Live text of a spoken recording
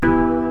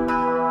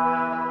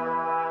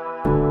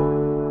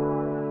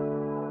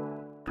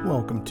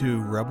welcome to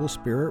Rebel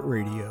Spirit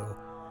Radio,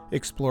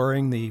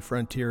 exploring the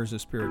frontiers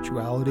of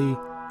spirituality,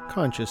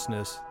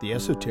 consciousness, the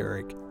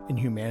esoteric, and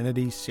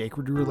humanity's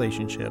sacred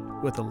relationship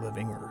with the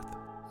living earth.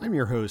 I'm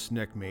your host,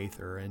 Nick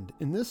Mather, and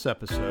in this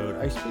episode,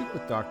 I speak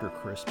with Dr.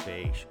 Chris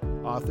Bache,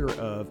 author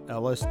of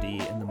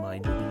LSD and the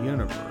Mind of the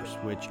Universe,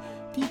 which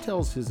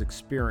details his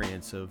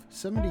experience of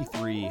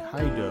 73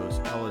 high-dose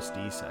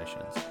LSD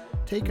sessions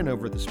taken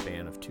over the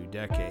span of 2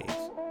 decades.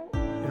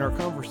 In our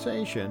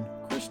conversation,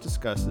 Chris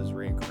discusses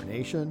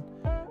reincarnation,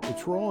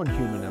 its role in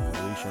human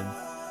evolution,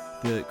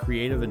 the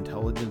creative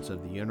intelligence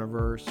of the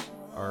universe,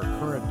 our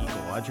current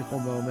ecological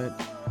moment,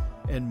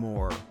 and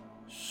more,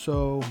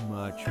 so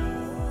much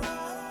more.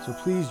 So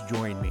please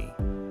join me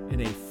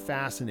in a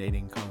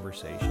fascinating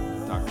conversation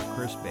with Dr.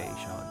 Chris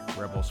Bache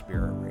on Rebel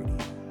Spirit Radio.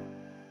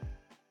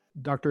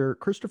 Dr.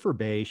 Christopher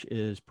Bache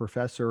is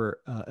Professor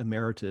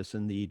Emeritus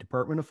in the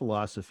Department of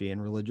Philosophy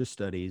and Religious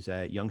Studies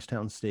at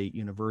Youngstown State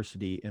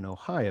University in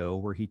Ohio,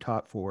 where he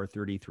taught for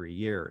 33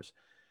 years.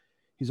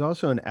 He's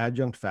also an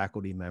adjunct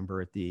faculty member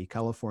at the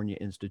California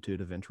Institute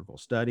of Integral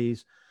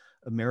Studies,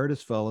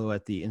 Emeritus Fellow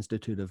at the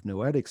Institute of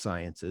Noetic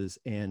Sciences,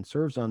 and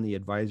serves on the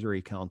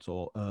Advisory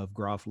Council of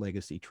Groff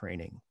Legacy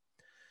Training.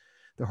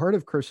 The heart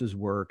of Chris's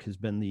work has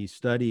been the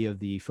study of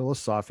the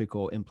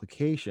philosophical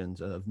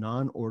implications of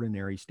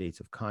non-ordinary states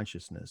of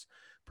consciousness,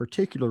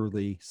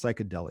 particularly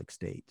psychedelic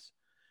states.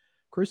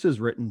 Chris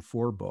has written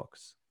 4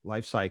 books: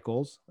 Life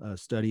Cycles, a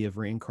study of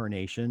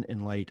reincarnation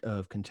in light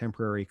of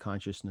contemporary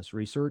consciousness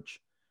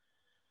research;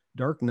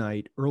 Dark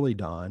Night, Early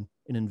Dawn,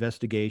 an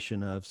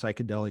investigation of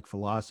psychedelic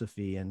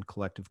philosophy and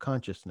collective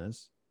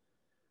consciousness;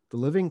 The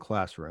Living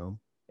Classroom,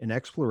 an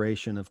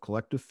exploration of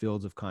collective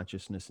fields of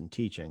consciousness and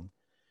teaching;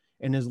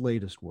 and his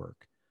latest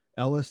work,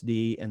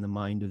 LSD and the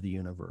Mind of the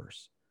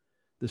Universe,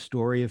 the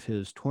story of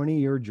his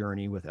 20-year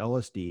journey with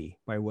LSD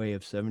by way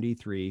of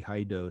 73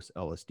 high-dose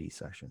LSD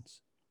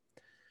sessions.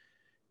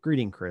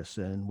 Greeting, Chris,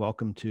 and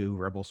welcome to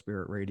Rebel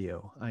Spirit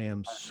Radio. I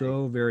am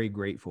so very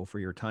grateful for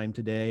your time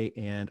today,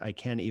 and I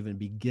can't even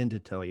begin to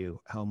tell you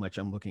how much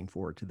I'm looking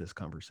forward to this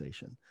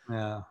conversation.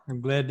 Yeah,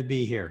 I'm glad to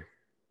be here.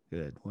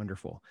 Good,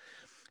 wonderful.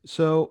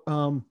 So,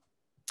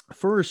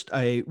 first,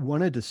 I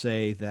wanted to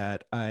say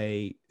that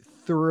I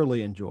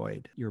thoroughly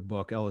enjoyed your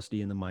book,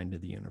 LSD and the Mind of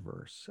the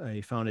Universe.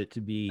 I found it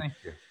to be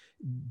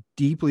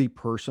deeply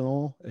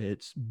personal.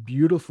 It's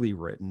beautifully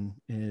written.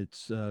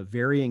 It's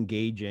very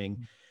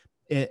engaging,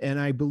 and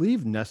I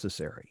believe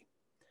necessary.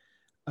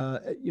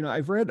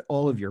 I've read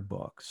all of your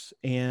books,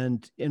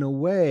 and in a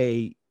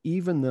way,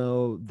 even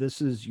though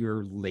this is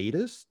your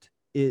latest,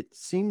 it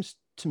seems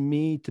to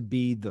me to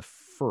be the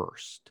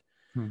first.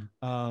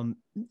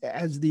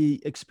 As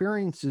the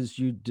experiences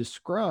you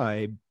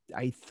describe,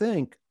 I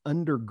think,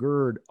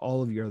 undergird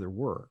all of your other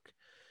work.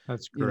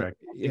 That's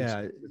correct.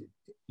 Yeah.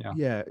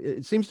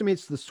 It seems to me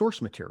it's the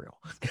source material.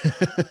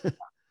 It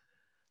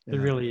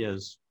really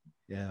is.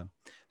 Yeah.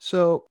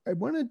 So I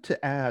wanted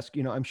to ask,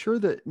 I'm sure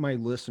that my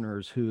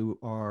listeners who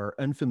are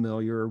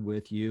unfamiliar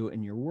with you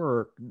and your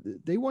work,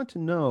 they want to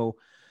know,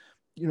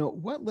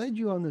 what led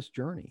you on this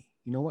journey?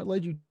 What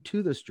led you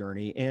to this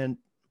journey, and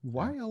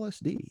why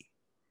LSD?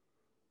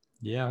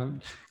 Yeah,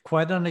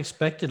 quite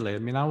unexpectedly. I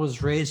mean, I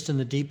was raised in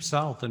the deep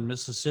South in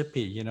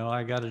Mississippi.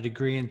 I got a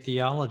degree in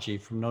theology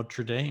from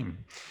Notre Dame.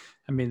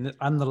 I mean,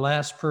 I'm the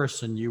last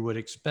person you would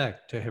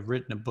expect to have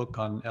written a book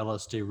on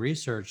LSD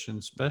research, and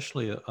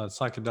especially a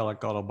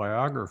psychedelic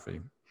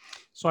autobiography.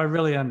 So I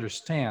really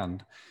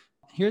understand.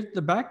 Here,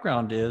 the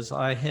background is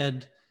I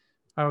had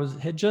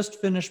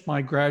just finished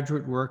my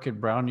graduate work at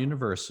Brown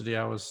University.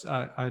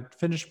 I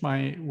finished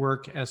my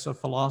work as a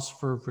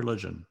philosopher of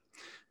religion.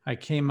 I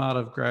came out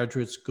of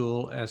graduate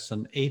school as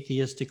an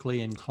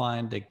atheistically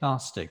inclined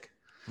agnostic.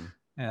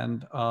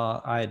 And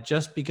I had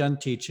just begun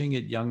teaching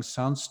at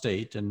Youngstown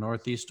State in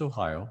Northeast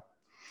Ohio.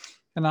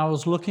 And I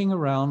was looking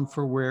around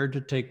for where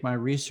to take my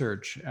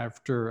research I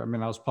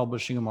was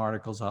publishing some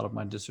articles out of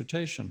my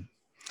dissertation.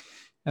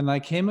 And I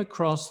came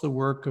across the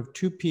work of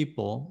 2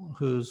 people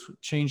who's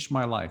changed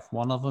my life.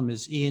 One of them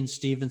is Ian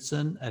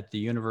Stevenson at the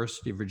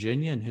University of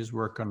Virginia and his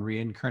work on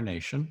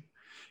reincarnation,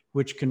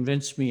 which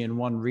convinced me in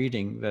one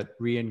reading that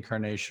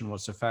reincarnation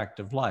was a fact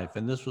of life.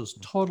 And this was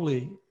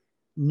totally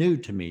new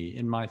to me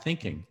in my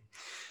thinking.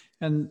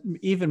 And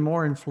even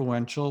more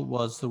influential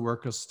was the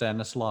work of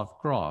Stanislav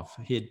Grof.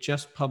 He had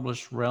just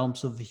published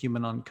Realms of the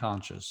Human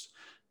Unconscious.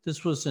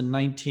 This was in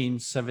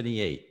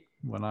 1978,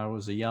 when I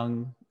was a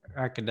young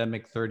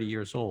academic, 30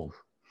 years old.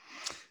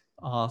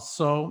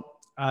 So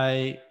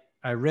I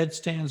read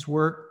Stan's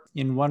work.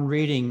 In one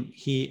reading,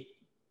 he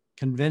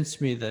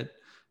convinced me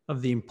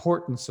of the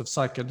importance of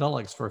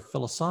psychedelics for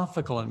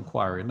philosophical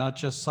inquiry, not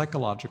just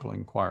psychological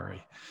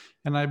inquiry.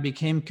 And I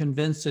became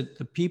convinced that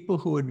the people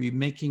who would be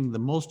making the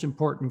most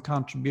important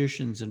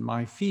contributions in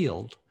my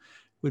field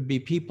would be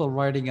people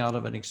writing out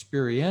of an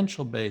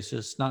experiential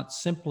basis, not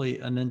simply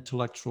an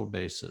intellectual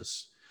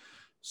basis.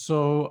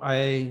 So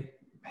I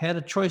had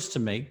a choice to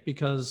make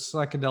because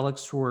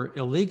psychedelics were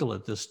illegal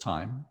at this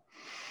time.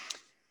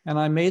 And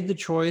I made the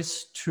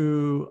choice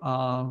to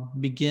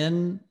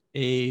begin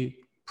a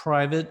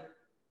private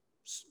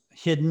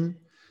hidden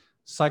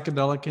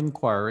psychedelic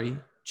inquiry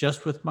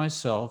just with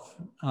myself,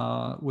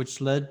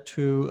 which led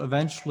to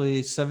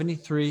eventually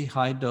 73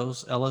 high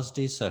dose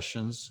LSD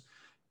sessions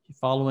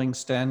following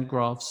Stan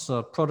Grof's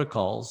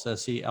protocols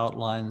as he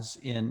outlines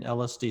in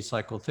LSD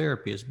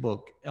Psychotherapy, his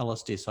book,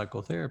 LSD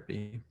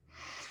Psychotherapy.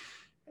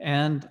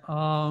 And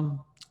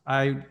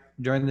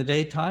during the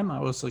daytime, I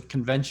was a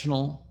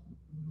conventional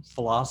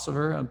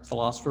philosopher, a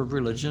philosopher of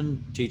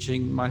religion,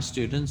 teaching my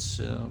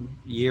students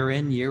year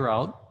in, year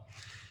out.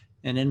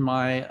 And in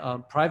my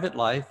private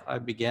life, I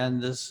began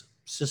this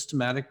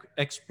systematic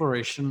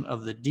exploration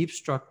of the deep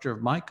structure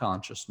of my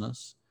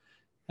consciousness.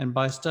 And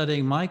by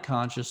studying my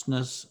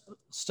consciousness,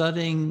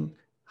 studying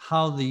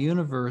how the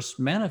universe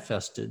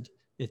manifested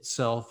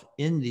itself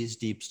in these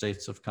deep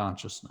states of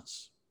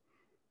consciousness.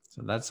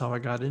 So that's how I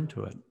got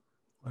into it.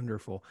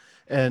 Wonderful.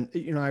 And,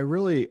 I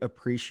really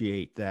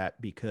appreciate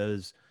that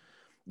because,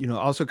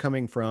 also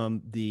coming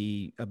from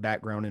a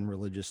background in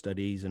religious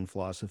studies and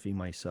philosophy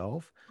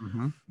myself,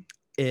 Mm-hmm.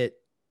 it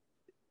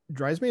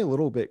drives me a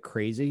little bit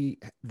crazy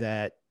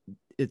that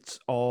it's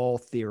all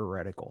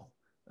theoretical.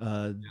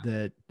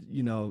 That,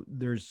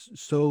 there's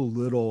so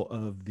little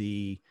of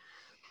the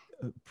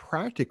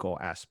practical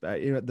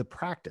aspect, the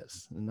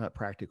practice, not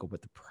practical,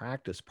 but the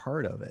practice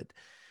part of it.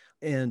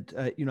 And,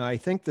 I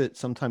think that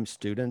sometimes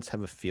students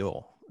have a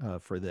feel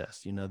for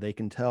this. They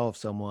can tell if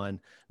someone,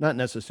 not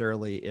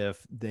necessarily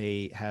if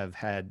they have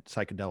had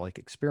psychedelic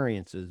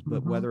experiences,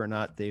 but Mm-hmm. whether or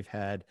not they've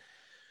had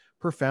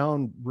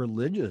profound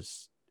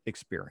religious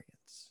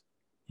experience.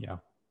 Yeah.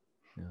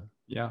 Yeah.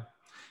 Yeah.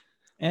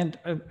 And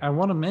I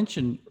want to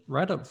mention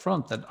right up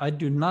front that I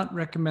do not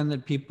recommend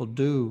that people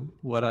do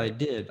what I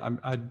did.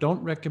 I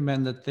don't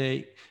recommend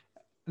that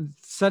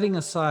setting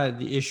aside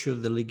the issue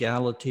of the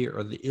legality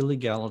or the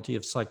illegality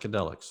of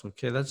psychedelics.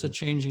 Okay, that's a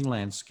changing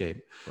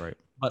landscape. Right.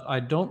 But I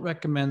don't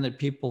recommend that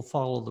people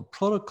follow the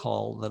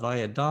protocol that I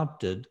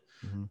adopted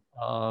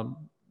Mm-hmm.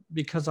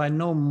 because I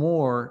know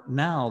more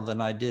now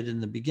than I did in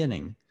the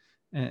beginning.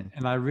 And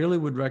I really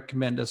would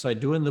recommend, as I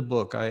do in the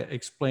book, I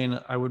explain,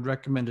 I would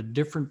recommend a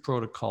different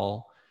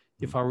protocol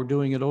if I were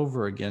doing it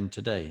over again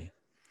today.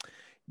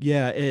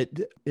 Yeah,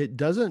 it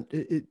doesn't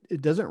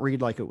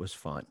read like it was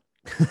fun.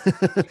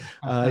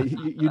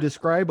 You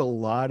describe a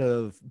lot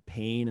of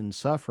pain and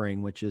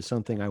suffering, which is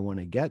something I want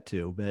to get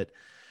to. But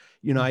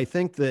I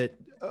think that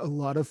a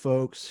lot of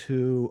folks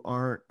who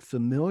aren't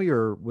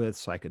familiar with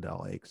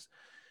psychedelics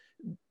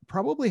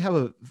probably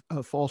have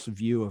a false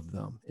view of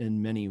them in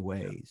many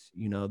ways.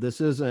 This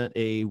isn't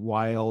a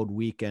wild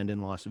weekend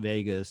in Las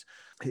Vegas.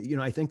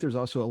 I think there's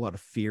also a lot of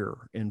fear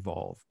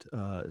involved,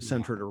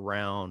 centered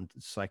around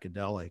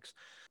psychedelics.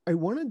 I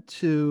wanted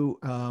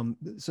to,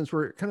 since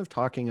we're kind of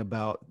talking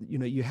about,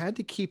 you had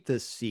to keep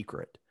this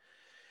secret.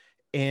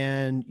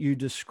 And you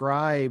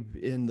describe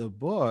in the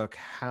book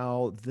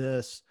how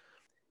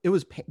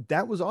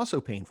that was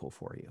also painful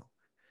for you,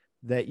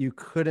 that you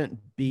couldn't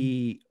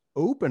be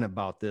open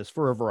about this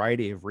for a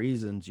variety of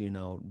reasons.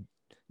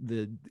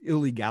 The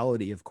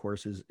illegality, of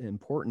course, is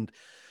important.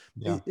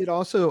 Yeah. It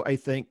also, I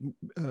think,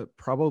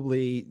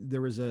 probably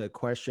there was a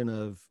question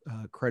of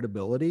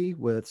credibility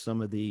with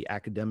some of the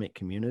academic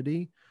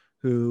community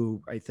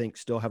who I think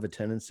still have a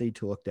tendency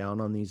to look down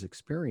on these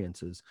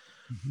experiences.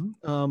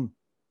 Mm-hmm.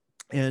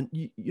 And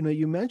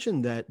you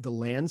mentioned that the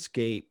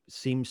landscape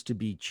seems to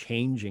be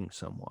changing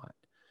somewhat.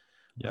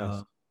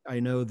 Yes. I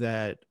know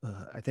that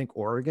I think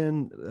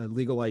Oregon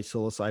legalized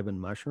psilocybin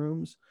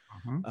mushrooms.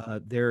 Mm-hmm.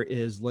 There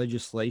is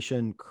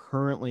legislation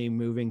currently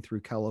moving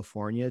through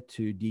California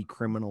to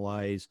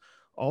decriminalize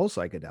all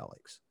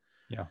psychedelics.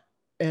 Yeah.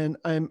 And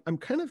I'm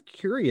kind of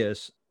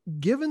curious,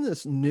 given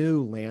this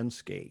new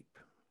landscape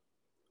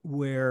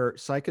where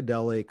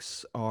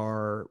psychedelics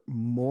are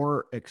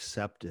more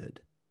accepted,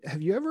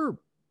 have you ever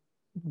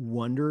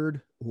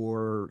wondered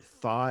or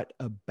thought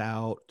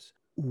about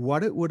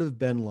what it would have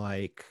been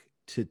like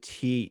to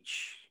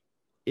teach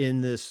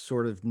in this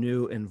sort of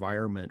new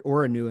environment,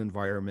 or a new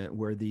environment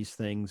where these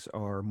things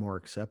are more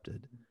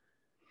accepted?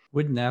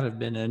 Wouldn't that have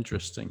been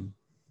interesting?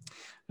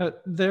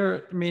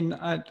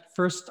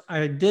 First,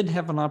 I did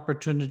have an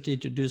opportunity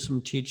to do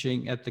some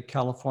teaching at the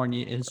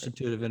California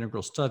Institute of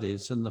Integral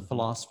Studies in the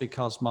Philosophy,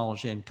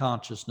 Cosmology, and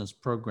Consciousness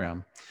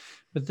program.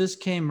 But this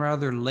came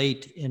rather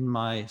late in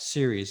my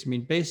series.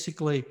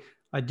 Basically,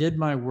 I did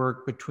my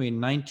work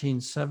between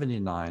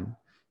 1979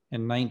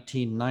 and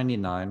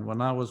 1999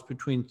 when I was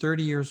between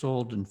 30 years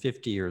old and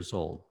 50 years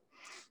old.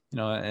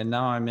 And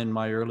now I'm in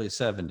my early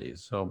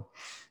 70s.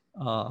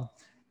 Uh,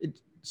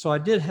 so I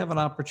did have an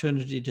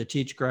opportunity to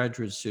teach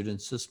graduate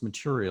students this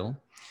material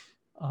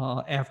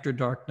after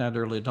Dark Night,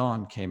 Early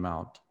Dawn came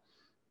out.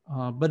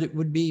 But it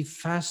would be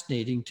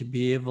fascinating to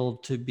be able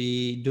to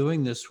be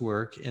doing this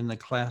work in the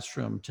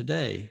classroom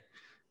today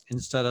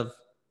instead of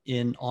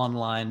in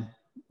online,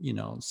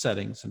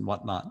 settings and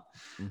whatnot.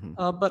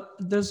 Mm-hmm. But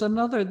there's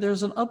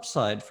an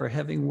upside for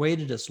having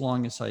waited as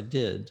long as I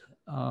did.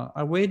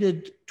 I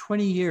waited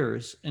 20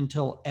 years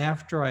until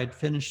after I'd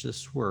finished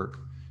this work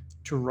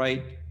to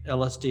write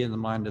LSD in the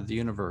Mind of the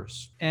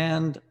Universe.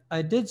 And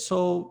I did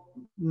so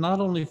not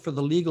only for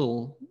the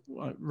legal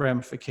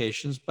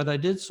ramifications, but I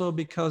did so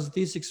because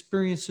these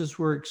experiences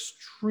were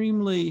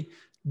extremely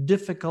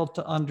difficult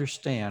to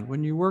understand.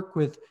 When you work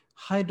with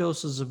high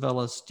doses of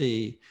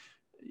LSD,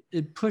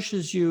 it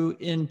pushes you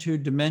into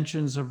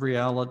dimensions of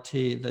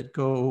reality that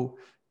go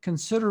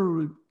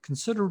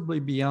considerably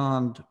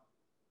beyond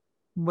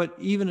what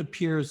even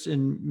appears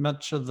in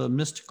much of the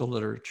mystical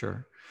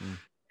literature. Mm.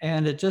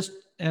 And it just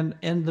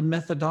and the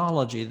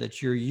methodology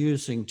that you're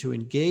using to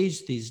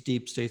engage these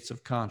deep states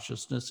of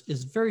consciousness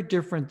is very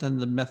different than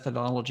the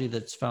methodology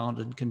that's found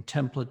in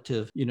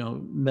contemplative,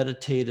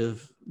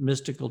 meditative,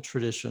 mystical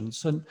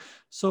traditions. And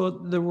so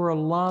there were a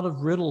lot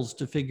of riddles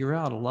to figure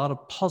out, a lot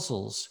of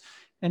puzzles.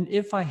 And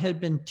if I had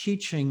been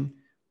teaching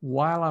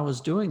while I was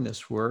doing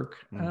this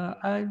work,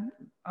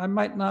 I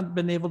might not have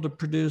been able to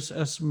produce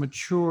as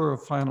mature a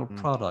final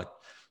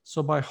product.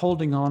 So by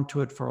holding on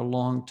to it for a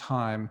long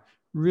time,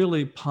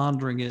 really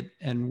pondering it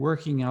and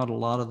working out a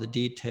lot of the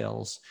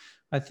details,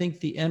 I think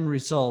the end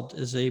result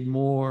is a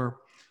more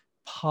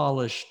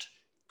polished,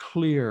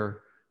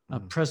 clear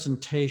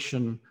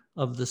presentation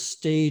of the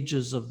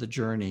stages of the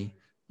journey.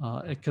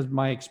 Because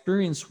my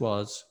experience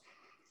was,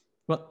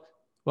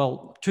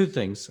 well, two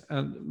things.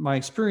 My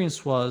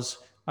experience was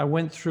I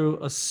went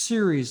through a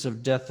series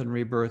of death and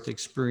rebirth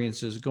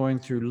experiences, going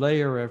through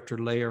layer after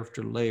layer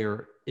after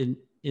layer in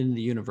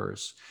the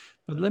universe.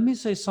 But let me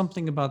say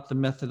something about the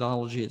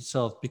methodology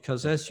itself,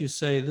 because as you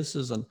say, this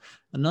is an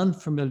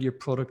unfamiliar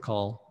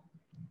protocol.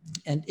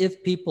 And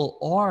if people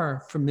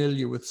are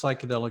familiar with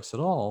psychedelics at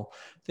all,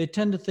 they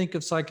tend to think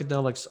of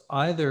psychedelics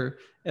either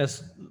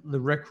as the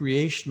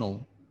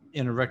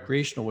in a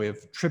recreational way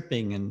of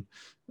tripping and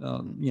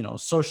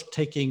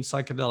taking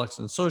psychedelics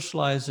and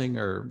socializing,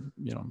 or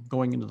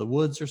going into the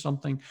woods or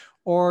something,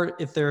 or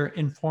if they're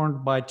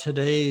informed by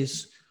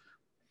today's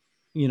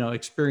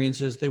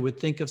experiences, they would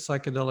think of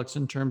psychedelics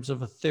in terms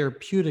of a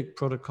therapeutic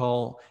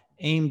protocol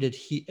aimed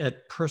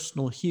at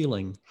personal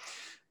healing.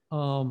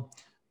 The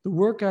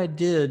work I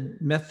did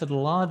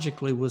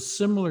methodologically was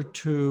similar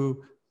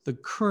to the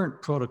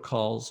current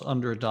protocols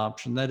under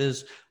adoption. That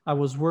is, I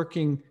was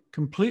working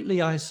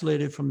completely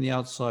isolated from the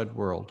outside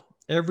world.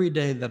 Every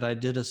day that I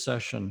did a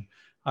session,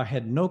 I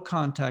had no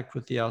contact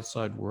with the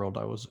outside world.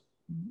 I was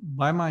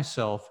by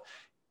myself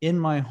in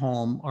my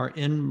home or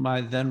in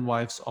my then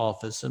wife's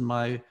office, and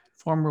my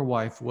former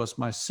wife was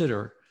my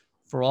sitter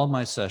for all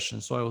my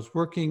sessions. So I was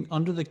working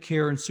under the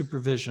care and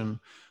supervision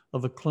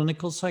of a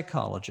clinical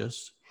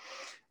psychologist,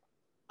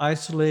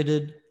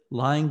 isolated,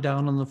 lying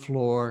down on the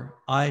floor,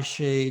 eye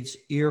shades,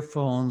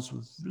 earphones,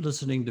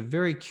 listening to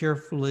very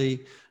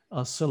carefully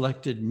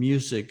selected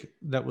music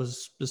that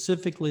was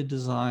specifically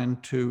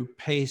designed to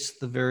pace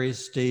the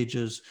various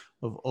stages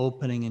of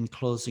opening and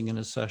closing in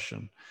a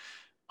session.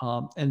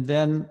 And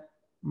then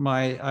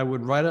I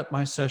would write up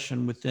my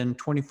session within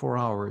 24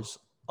 hours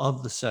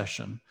of the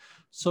session.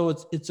 So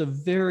it's a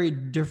very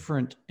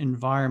different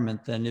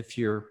environment than if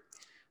you're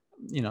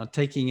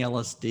taking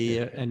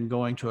LSD and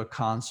going to a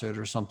concert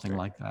or something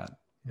like that.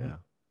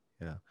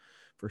 Yeah,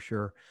 for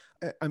sure.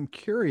 I'm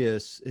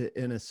curious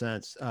in a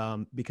sense,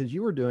 because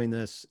you were doing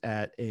this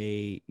at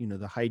the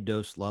high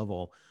dose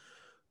level.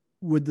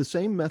 Would the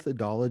same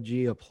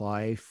methodology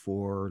apply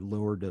for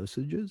lower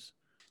dosages?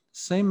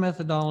 Same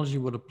methodology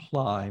would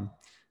apply,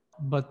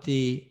 but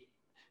the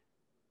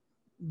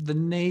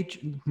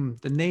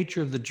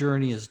nature of the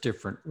journey is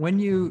different. When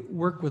you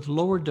work with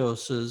lower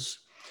doses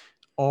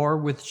or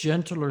with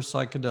gentler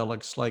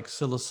psychedelics like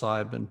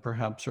psilocybin,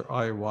 perhaps, or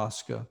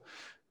ayahuasca,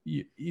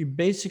 you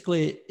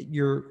basically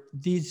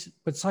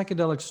what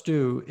psychedelics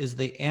do is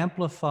they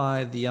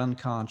amplify the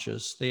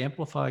unconscious, they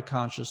amplify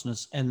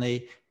consciousness, and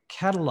they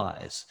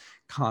catalyze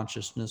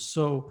consciousness.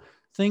 So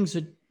things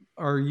that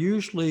are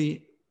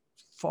usually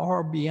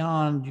far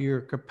beyond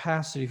your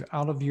capacity,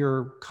 out of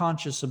your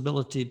conscious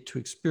ability to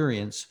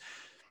experience,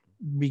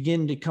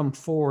 begin to come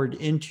forward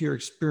into your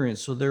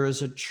experience. So there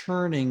is a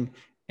churning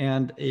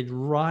and a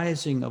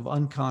rising of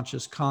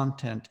unconscious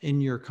content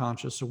in your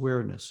conscious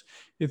awareness.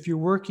 If you're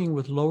working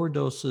with lower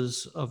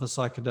doses of a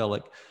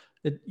psychedelic,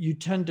 you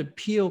tend to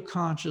peel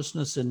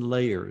consciousness in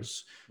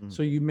layers.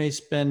 So you may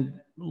spend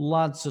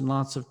lots and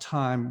lots of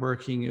time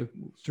working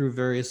through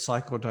various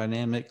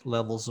psychodynamic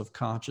levels of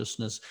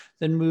consciousness,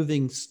 then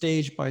moving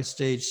stage by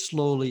stage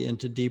slowly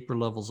into deeper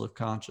levels of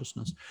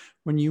consciousness.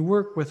 When you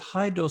work with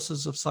high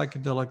doses of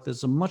psychedelic,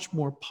 there's a much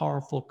more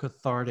powerful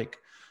cathartic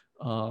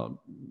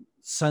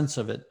sense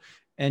of it.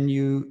 And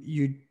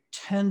you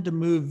tend to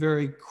move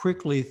very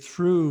quickly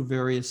through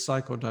various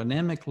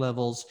psychodynamic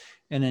levels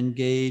and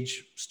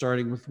engage,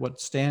 starting with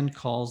what Stan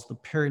calls the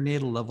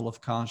perinatal level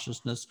of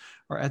consciousness,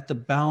 or at the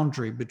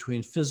boundary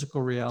between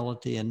physical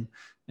reality and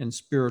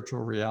spiritual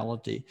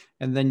reality.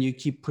 And then you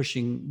keep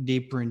pushing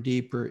deeper and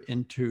deeper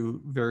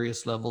into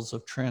various levels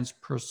of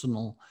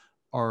transpersonal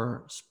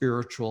or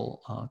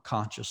spiritual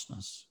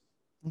consciousness.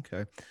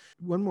 Okay.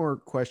 One more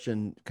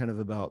question kind of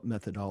about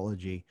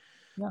methodology.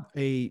 Yeah.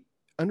 I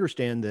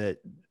understand that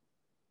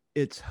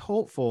it's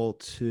helpful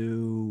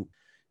to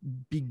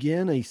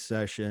begin a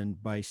session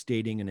by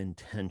stating an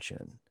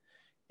intention.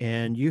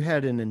 And you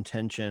had an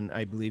intention,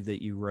 I believe,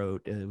 that you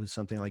wrote. It was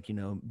something like,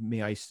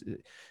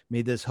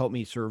 may this help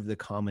me serve the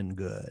common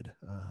good,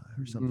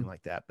 or something Mhm.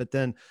 like that. But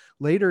then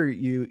later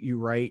you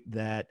write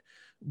that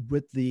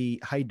with the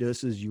high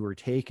doses you were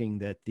taking,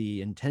 that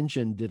the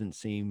intention didn't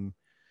seem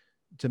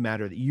to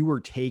matter, that you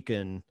were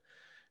taken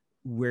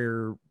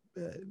where,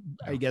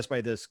 I Yeah. guess,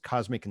 by this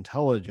cosmic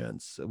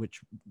intelligence,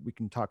 which we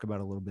can talk about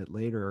a little bit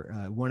later,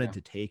 wanted Yeah.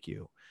 to take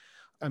you.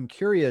 I'm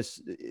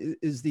curious,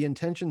 is the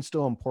intention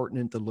still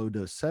important in the low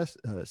dose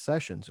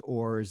sessions,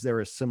 or is there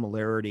a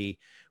similarity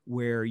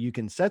where you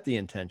can set the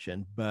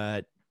intention,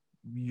 but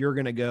you're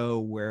going to go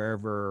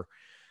wherever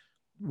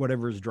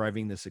whatever is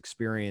driving this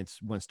experience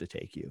wants to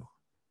take you?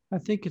 I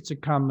think it's a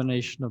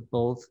combination of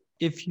both.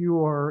 If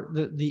you are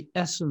the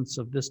essence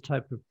of this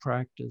type of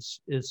practice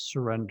is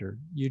surrender.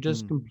 You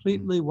just Mm-hmm.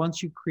 completely,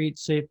 once you create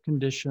safe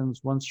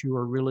conditions, once you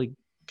are really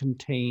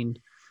contained,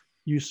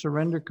 you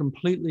surrender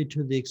completely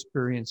to the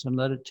experience and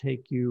let it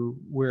take you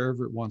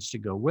wherever it wants to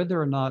go, whether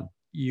or not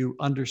you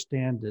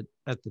understand it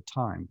at the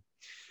time.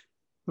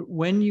 But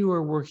when you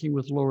are working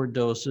with lower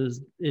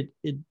doses, it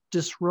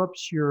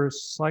disrupts your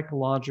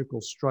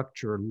psychological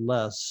structure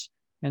less.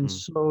 And Mm.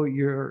 so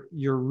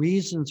your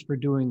reasons for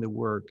doing the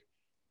work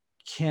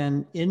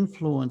can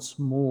influence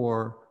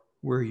more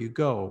where you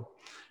go.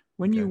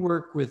 When you Okay.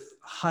 work with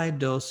high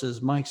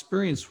doses, my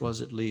experience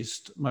was, at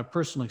least my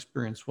personal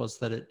experience was,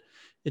 that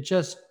it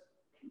just,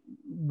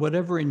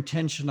 whatever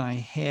intention I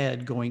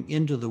had going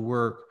into the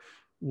work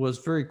was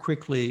very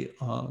quickly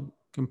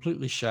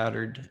completely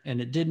shattered, and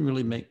it didn't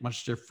really make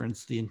much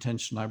difference, the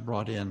intention I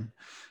brought in.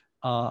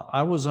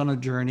 I was on a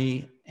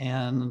journey,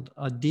 and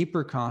a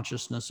deeper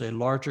consciousness, a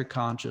larger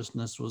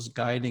consciousness, was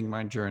guiding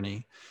my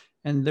journey.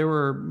 And there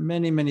were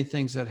many, many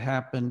things that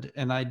happened,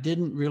 and I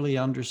didn't really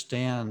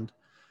understand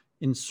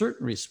in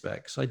certain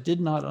respects. I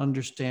did not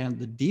understand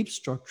the deep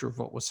structure of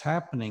what was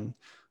happening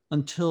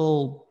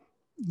until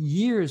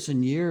years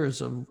and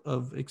years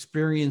of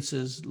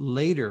experiences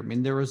later. I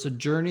mean, there was a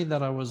journey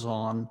that I was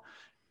on,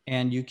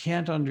 and you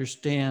can't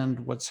understand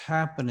what's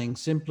happening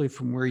simply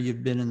from where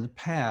you've been in the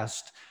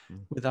past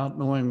Mm. without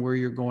knowing where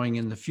you're going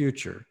in the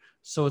future.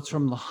 So it's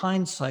from the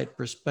hindsight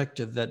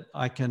perspective that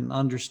I can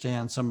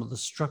understand some of the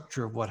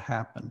structure of what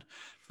happened.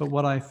 But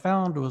what I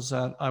found was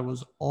that I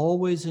was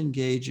always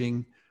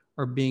engaging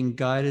or being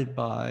guided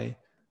by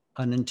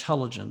an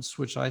intelligence,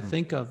 which I Mm.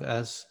 think of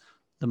as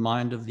the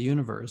mind of the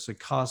universe, a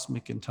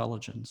cosmic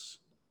intelligence.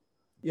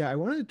 Yeah, I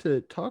wanted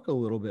to talk a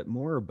little bit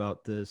more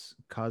about this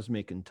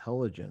cosmic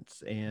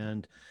intelligence.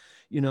 And,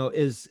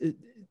 is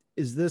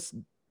this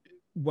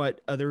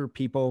what other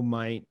people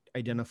might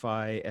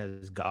identify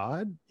as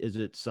God? Is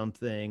it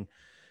something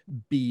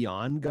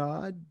beyond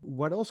God?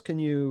 What else can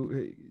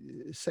you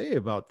say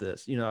about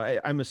this?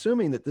 I'm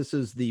assuming that this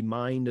is the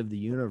mind of the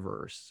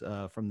universe,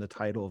 from the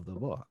title of the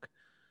book.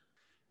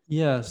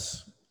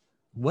 Yes.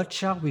 What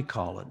shall we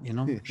call it?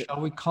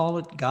 Shall we call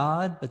it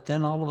God? But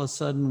then all of a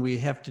sudden we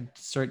have to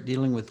start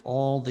dealing with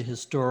all the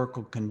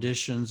historical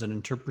conditions and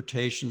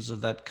interpretations of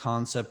that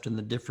concept in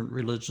the different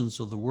religions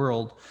of the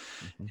world.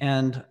 Mhm.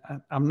 And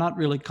I'm not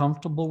really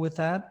comfortable with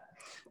that.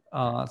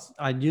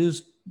 I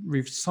use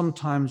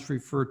sometimes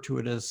refer to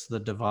it as the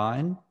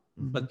divine,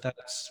 Mhm. but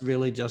that's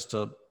really just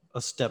a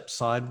step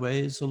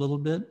sideways a little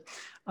bit.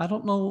 I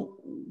don't know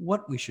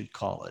what we should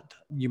call it.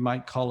 You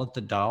might call it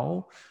the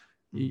Tao.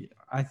 Mhm.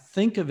 I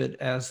think of it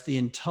as the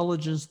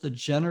intelligence, the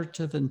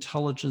generative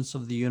intelligence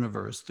of the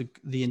universe,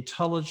 the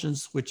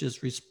intelligence which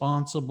is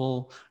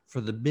responsible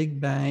for the Big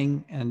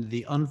Bang and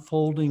the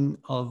unfolding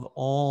of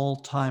all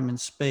time and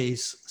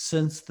space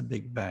since the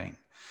Big Bang.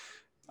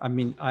 I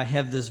mean, I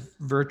have this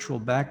virtual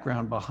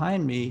background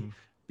behind me Mhm.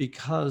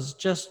 because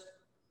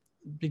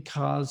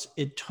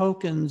it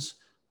tokens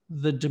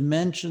the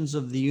dimensions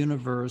of the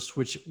universe,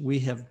 which we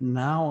have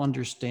now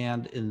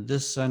understand in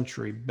this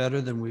century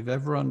better than we've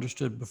ever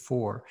understood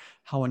before,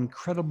 how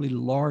incredibly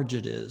large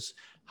it is,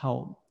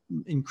 how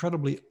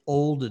incredibly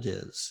old it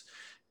is.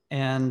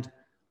 And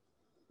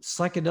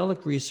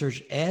psychedelic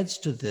research adds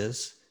to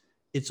this.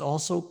 It's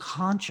also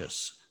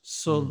conscious.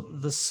 So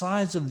Mhm. the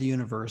size of the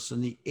universe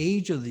and the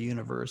age of the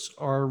universe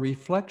are a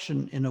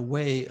reflection, in a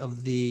way,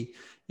 of the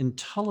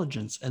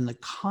intelligence and the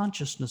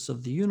consciousness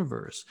of the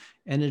universe.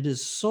 And it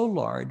is so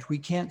large, we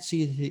can't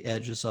see the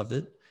edges of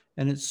it.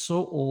 And it's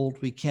so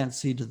old, we can't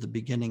see to the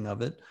beginning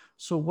of it.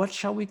 So what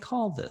shall we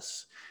call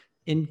this?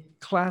 In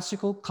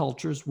classical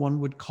cultures, one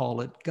would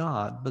call it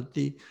God, but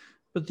the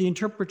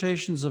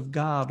interpretations of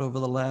God over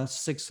the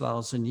last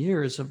 6,000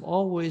 years have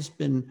always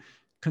been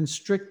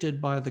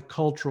constricted by the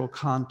cultural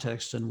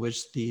context in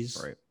which these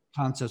Right.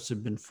 concepts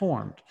have been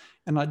formed.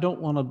 And I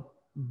don't want to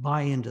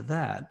buy into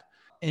that.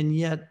 And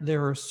yet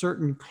there are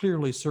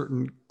clearly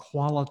certain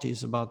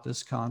qualities about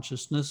this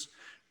consciousness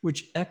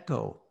which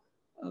echo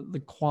the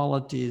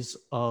qualities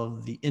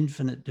of the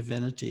infinite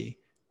divinity,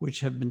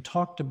 which have been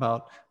talked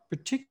about,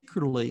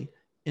 particularly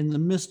in the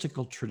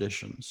mystical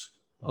traditions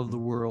of the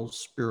Mhm. world's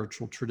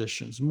spiritual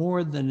traditions,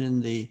 more than in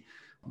the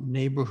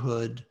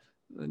neighborhood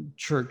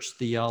church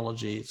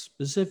theology,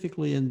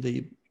 specifically in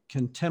the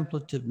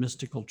contemplative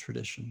mystical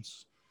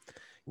traditions.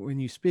 When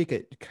you speak,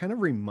 it kind of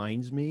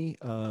reminds me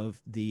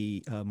of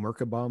the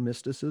Merkabah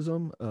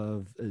mysticism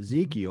of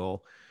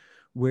Ezekiel,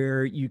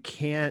 where you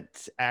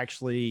can't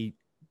actually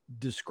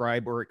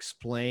describe or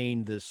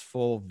explain this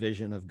full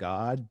vision of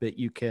God, but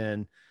you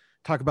can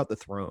talk about the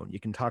throne. You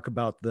can talk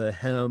about the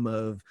hem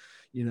of,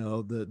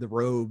 the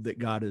robe that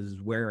God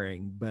is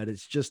wearing, but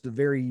it's just a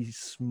very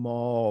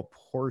small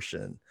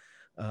portion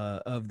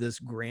of this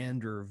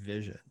grander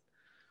vision.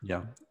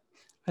 Yeah.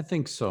 I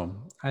think so.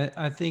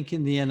 I think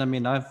in the end, I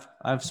mean,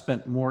 I've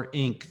spent more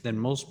ink than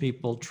most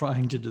people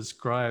trying to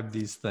describe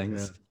these Yeah,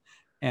 things.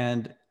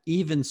 And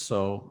even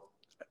so,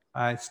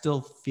 I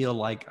still feel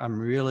like I'm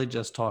really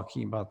just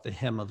talking about the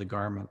hem of the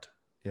garment.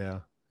 yeah,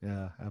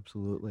 yeah,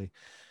 absolutely.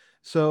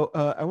 So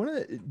I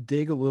want to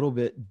dig a little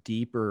bit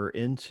deeper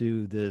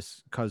into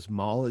this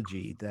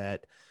cosmology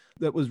that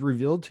was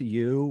revealed to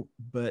you,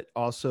 but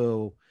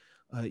also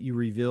you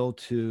reveal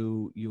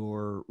to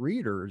your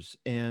readers.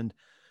 And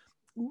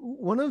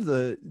one of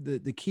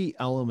the key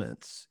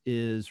elements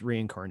is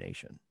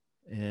reincarnation.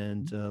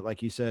 And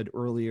like you said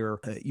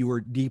earlier, you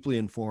were deeply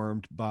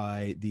informed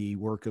by the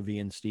work of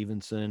Ian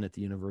Stevenson at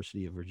the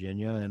University of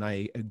Virginia. And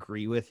I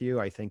agree with you.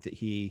 I think that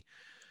he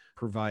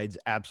provides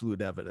absolute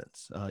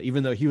evidence,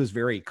 even though he was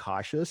very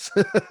cautious,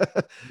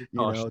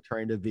 Gosh,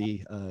 trying to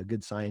be a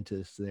good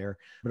scientist there.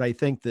 But I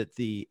think that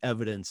the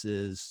evidence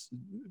is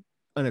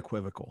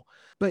unequivocal.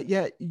 But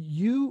yet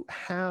you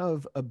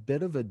have a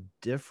bit of a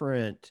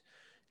different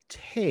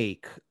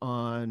take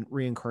on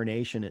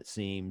reincarnation, it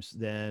seems,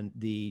 than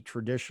the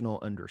traditional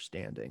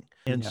understanding.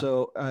 And yeah.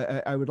 so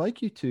I would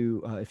like you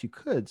to, if you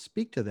could,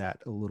 speak to that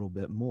a little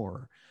bit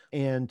more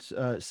and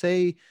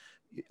say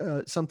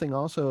something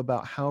also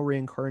about how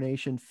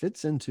reincarnation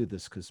fits into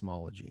this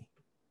cosmology.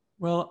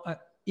 Well,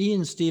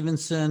 Ian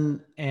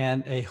Stevenson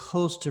and a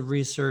host of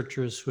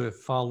researchers who have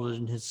followed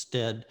in his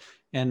stead,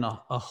 and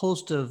a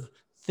host of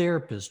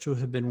therapists who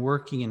have been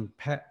working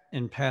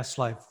in past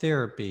life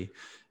therapy,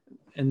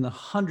 in the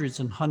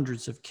hundreds and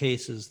hundreds of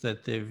cases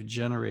that they've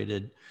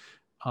generated,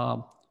 uh,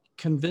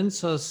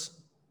 convince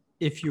us,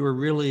 if you are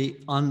really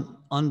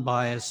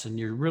unbiased and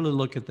you really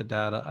look at the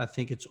data, I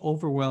think it's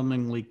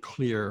overwhelmingly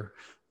clear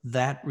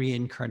that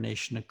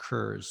reincarnation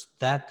occurs,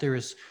 that there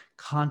is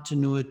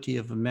continuity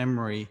of a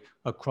memory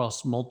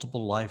across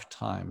multiple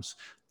lifetimes,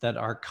 that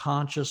our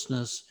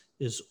consciousness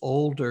is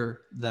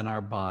older than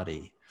our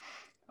body.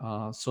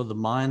 So the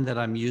mind that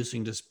I'm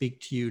using to speak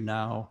to you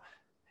now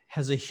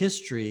has a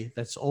history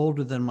that's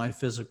older than my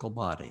physical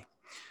body.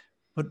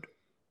 But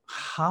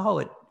how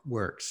it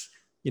works,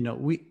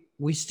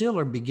 we still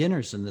are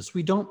beginners in this.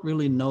 We don't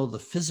really know the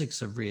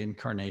physics of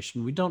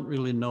reincarnation. We don't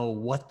really know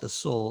what the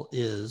soul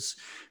is.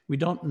 We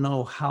don't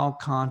know how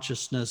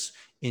consciousness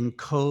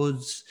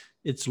encodes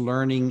its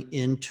learning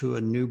into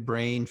a new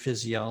brain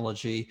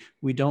physiology.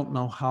 We don't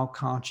know how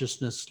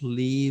consciousness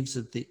leaves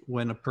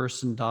when a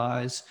person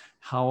dies,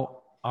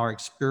 how our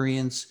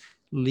experience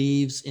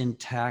leaves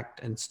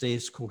intact and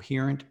stays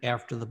coherent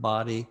after the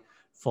body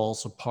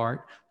falls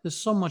apart. There's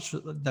so much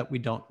that we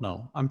don't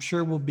know. I'm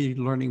sure we'll be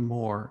learning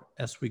more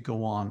as we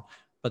go on,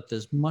 but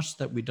there's much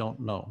that we don't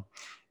know.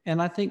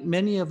 And I think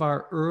many of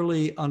our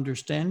early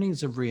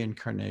understandings of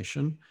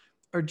reincarnation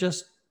are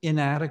just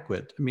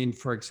inadequate. I mean,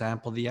 for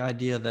example, the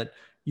idea that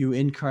you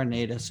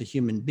incarnate as a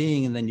human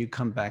being and then you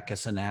come back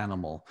as an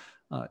animal,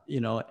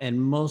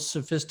 and most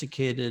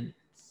sophisticated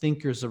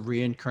thinkers of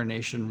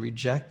reincarnation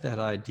reject that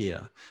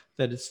idea,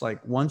 that it's like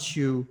once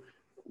you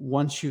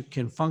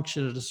can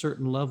function at a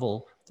certain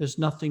level, there's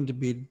nothing to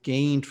be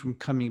gained from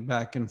coming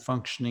back and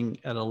functioning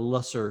at a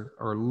lesser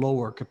or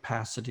lower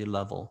capacity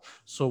level.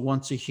 So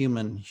once a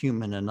human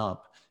and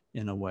up,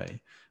 in a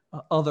way.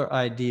 Other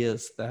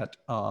ideas that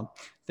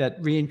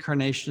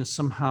reincarnation is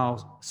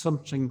somehow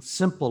something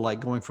simple,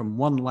 like going from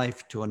one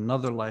life to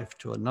another life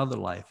to another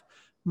life.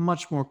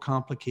 Much more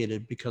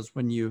complicated, because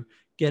when you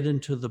get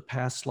into the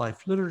past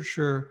life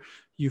literature,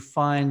 you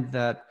find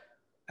that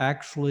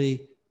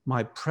actually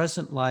my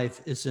present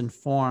life is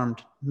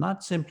informed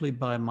not simply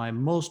by my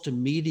most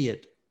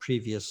immediate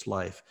previous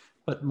life,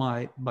 but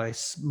by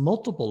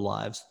multiple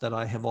lives that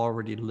I have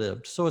already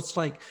lived. So it's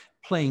like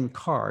playing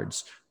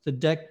cards. The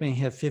deck may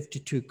have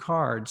 52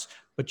 cards,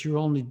 but you're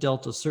only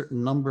dealt a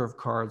certain number of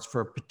cards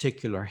for a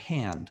particular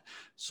hand.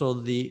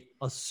 So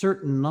a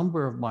certain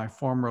number of my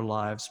former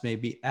lives may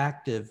be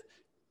active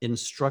in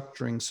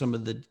structuring some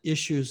of the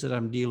issues that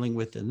I'm dealing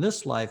with in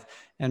this life.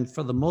 And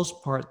for the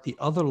most part, the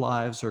other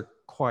lives are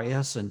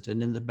quiescent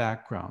and in the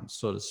background,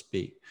 so to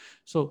speak.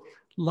 So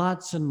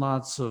lots and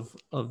lots of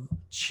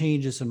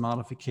changes and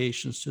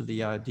modifications to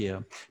the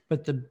idea.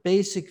 But the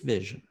basic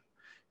vision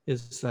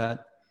is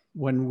that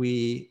when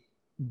we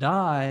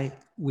die,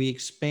 we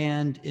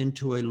expand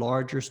into a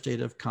larger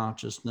state of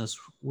consciousness,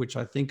 which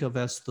I think of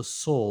as the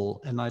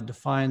soul. And I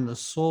define the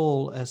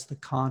soul as the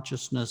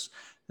consciousness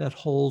that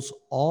holds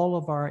all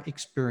of our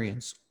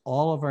experience,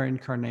 all of our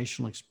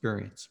incarnational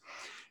experience.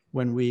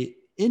 When we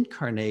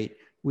incarnate,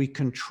 we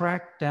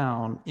contract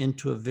down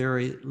into a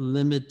very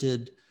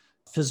limited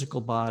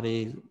physical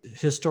body,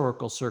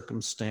 historical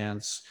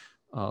circumstance,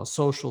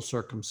 social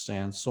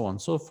circumstance, so on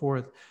and so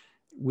forth.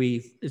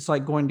 It's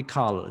like going to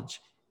college.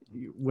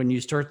 When you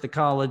start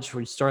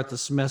when you start the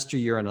semester,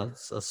 you're in a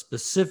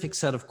specific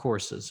set of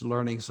courses,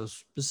 learning a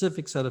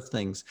specific set of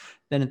things.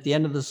 Then at the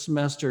end of the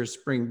semester,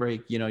 spring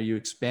break, you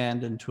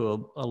expand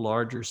into a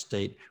larger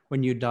state.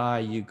 When you die,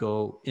 you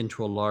go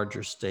into a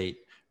larger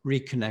state,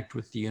 reconnect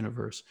with the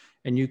universe,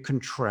 and you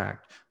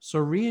contract. So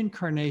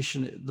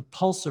reincarnation, the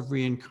pulse of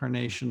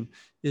reincarnation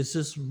is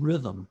this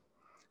rhythm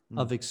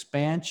of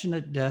expansion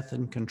at death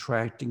and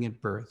contracting at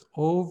birth,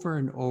 over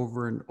and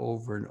over and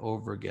over and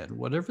over again,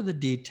 whatever the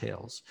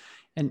details.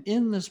 And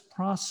in this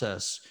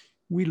process,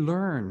 we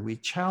learn, we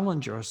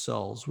challenge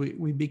ourselves,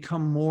 we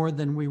become more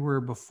than we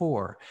were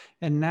before.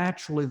 And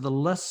naturally, the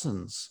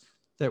lessons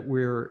that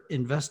we're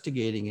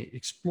investigating,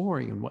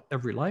 exploring in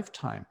every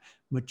lifetime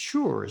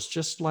matures,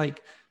 just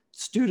like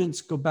students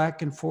go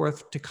back and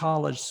forth to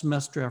college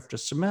semester after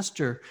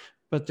semester,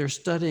 but they're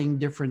studying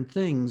different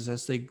things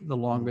the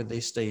longer they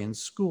stay in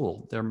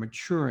school. They're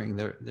maturing,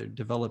 they're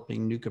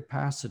developing new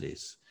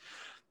capacities.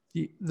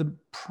 The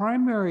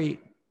primary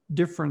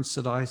difference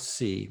that I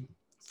see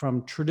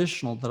from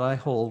that I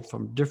hold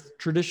from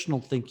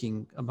traditional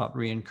thinking about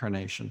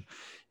reincarnation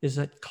is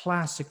that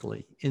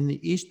classically in the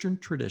Eastern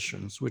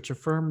traditions, which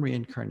affirm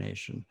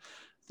reincarnation,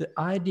 the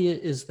idea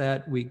is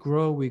that we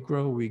grow,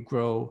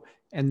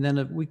 and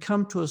then we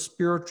come to a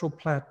spiritual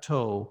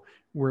plateau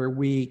where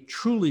we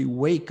truly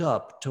wake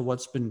up to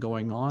what's been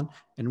going on,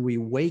 and we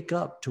wake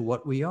up to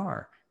what we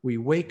are. We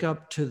wake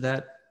up to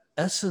that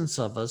essence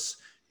of us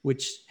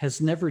which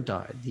has never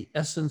died, the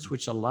essence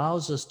which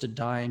allows us to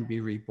die and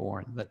be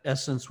reborn, that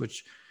essence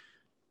which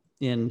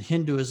in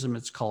Hinduism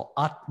it's called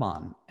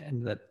Atman,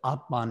 and that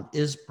Atman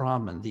is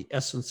Brahman, the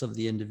essence of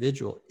the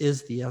individual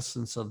is the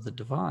essence of the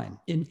divine.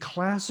 In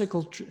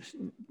classical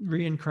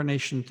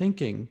reincarnation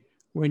thinking,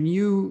 when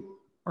you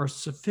are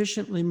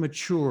sufficiently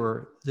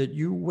mature that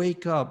you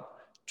wake up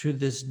to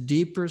this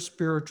deeper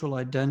spiritual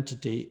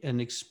identity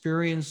and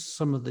experience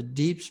some of the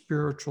deep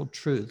spiritual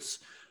truths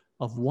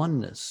of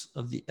oneness,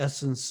 of the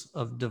essence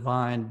of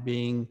divine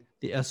being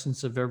the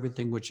essence of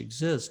everything which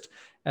exists,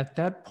 at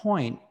that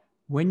point,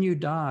 when you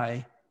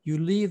die, you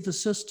leave the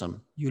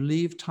system, you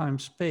leave time,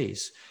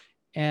 space,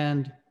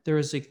 and there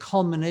is a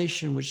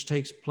culmination which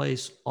takes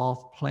place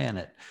off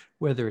planet,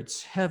 whether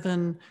it's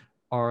heaven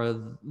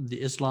or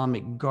the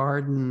Islamic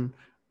garden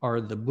or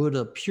the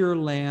Buddha Pure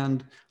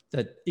Land,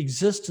 that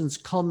existence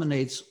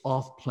culminates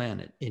off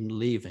planet in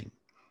leaving.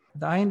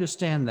 I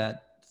understand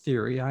that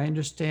theory. I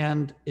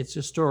understand its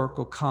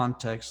historical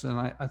context, and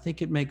I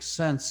think it makes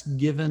sense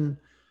given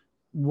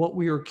what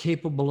we were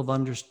capable of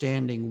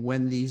understanding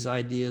when these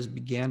ideas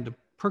began to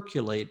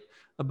percolate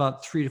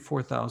about 3,000 to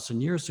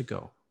 4,000 years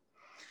ago.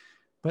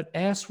 But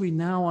as we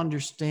now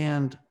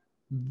understand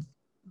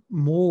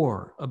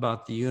more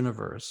about the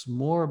universe,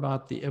 more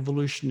about the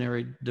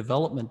evolutionary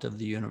development of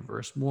the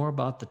universe, more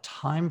about the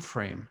time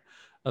frame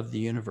of the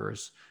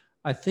universe,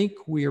 I think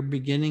we are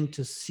beginning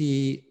to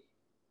see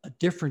a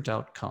different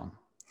outcome.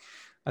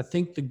 I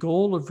think the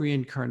goal of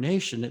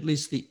reincarnation, at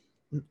least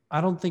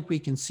I don't think we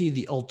can see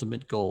the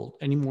ultimate goal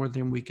any more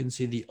than we can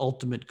see the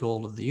ultimate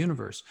goal of the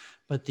universe.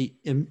 But the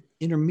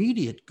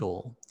intermediate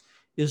goal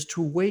is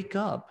to wake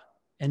up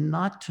and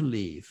not to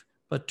leave,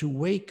 but to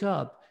wake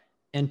up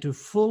and to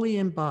fully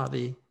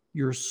embody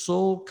your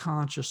soul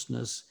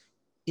consciousness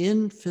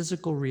in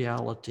physical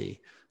reality.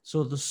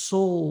 So the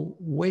soul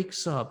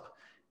wakes up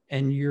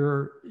and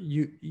you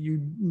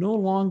no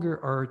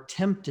longer are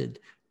tempted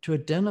to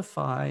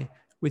identify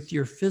with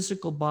your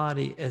physical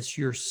body as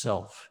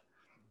yourself.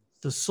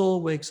 The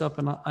soul wakes up,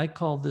 and I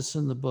call this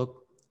in the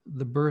book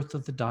the birth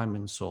of the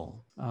diamond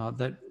soul,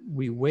 that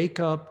we wake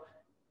up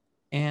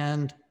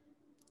and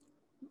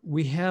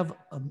we have,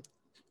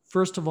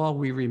 first of all,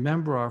 we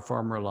remember our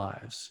former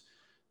lives.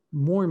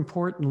 More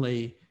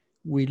importantly,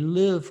 we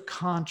live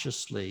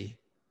consciously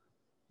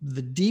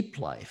the deep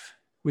life,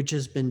 which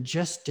has been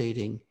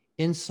gestating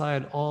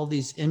inside all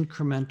these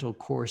incremental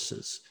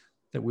courses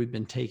that we've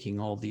been taking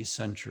all these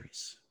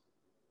centuries.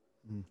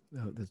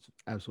 Oh, that's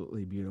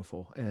absolutely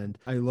beautiful. And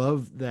I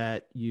love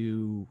that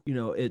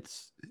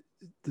it's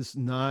this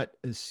not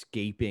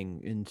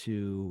escaping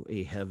into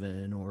a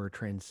heaven or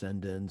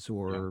transcendence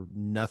or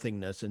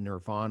nothingness and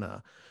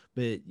nirvana,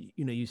 but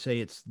you say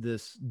it's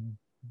this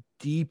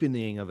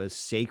deepening of a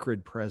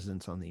sacred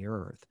presence on the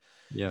earth.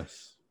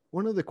 Yes.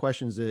 One of the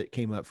questions that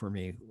came up for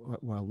me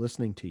while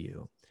listening to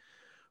you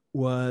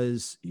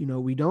was,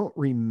 we don't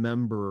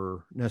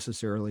remember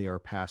necessarily our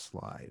past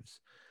lives.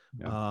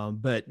 Yeah.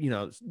 But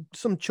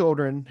some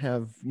children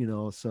have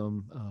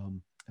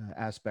some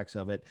aspects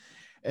of it,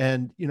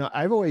 and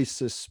I've always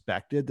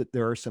suspected that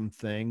there are some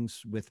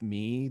things with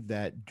me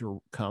that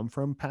come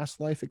from past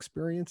life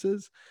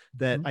experiences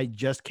that I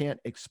just can't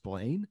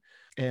explain,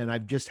 and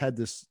I've just had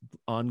this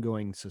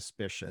ongoing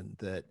suspicion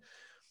that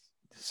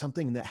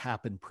something that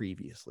happened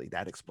previously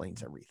that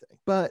explains everything.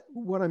 But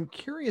what I'm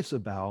curious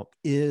about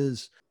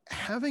is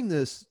having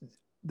this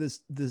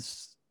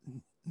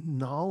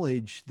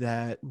knowledge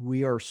that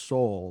we are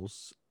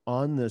souls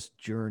on this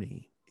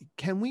journey.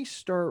 can we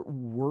start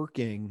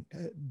working,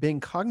 being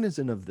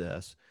cognizant of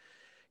this?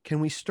 Can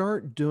we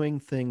start doing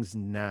things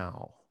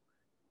now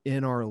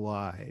in our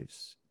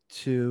lives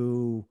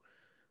to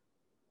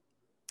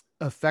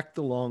affect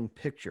the long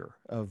picture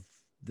of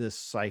this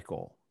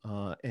cycle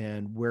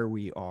and where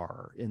we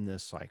are in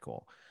this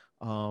cycle?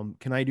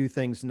 Can I do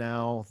things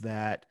now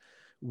that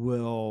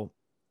will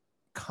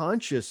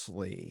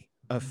consciously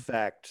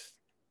affect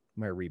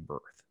my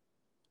rebirth?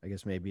 I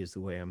guess maybe is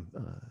the way I'm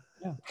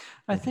Yeah,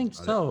 I thinking think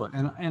about it. so.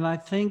 And I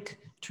think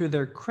to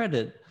their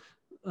credit,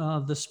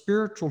 the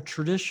spiritual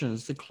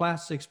traditions, the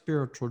classic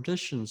spiritual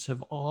traditions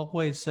have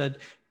always said,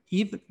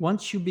 even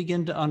once you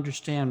begin to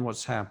understand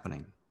what's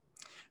happening,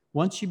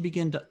 once you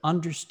begin to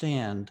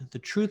understand the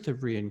truth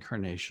of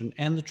reincarnation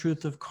and the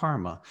truth of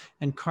karma,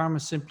 and karma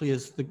simply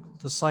is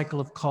the cycle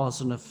of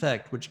cause and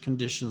effect, which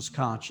conditions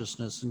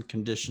consciousness and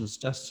conditions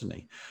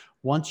destiny.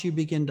 Once you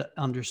begin to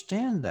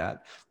understand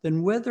that,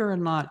 then whether or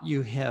not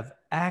you have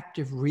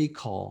active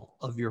recall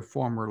of your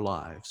former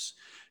lives,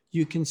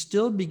 you can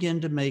still begin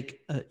to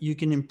you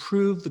can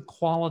improve the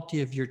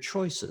quality of your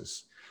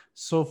choices.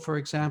 So, for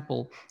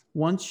example,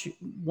 once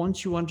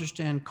you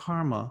understand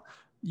karma,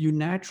 you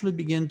naturally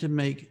begin to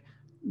make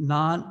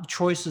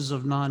choices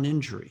of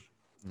non-injury.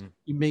 Mm,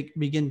 You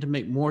begin to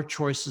make more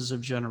choices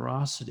of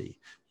generosity.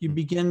 You mm,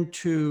 begin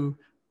to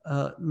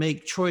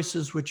make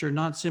choices which are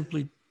not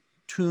simply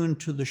tuned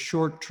to the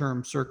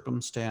short-term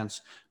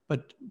circumstance,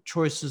 but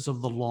choices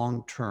of the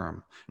long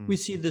term. We mm,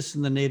 see this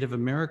in the Native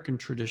American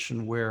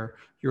tradition where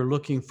you're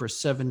looking for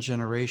 7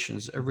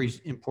 generations. Every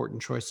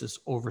important choice is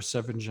over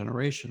 7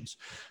 generations.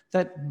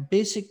 That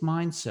basic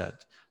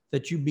mindset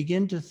that you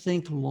begin to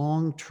think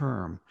long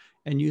term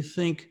and you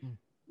think mm,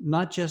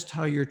 not just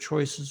how your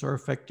choices are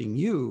affecting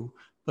you,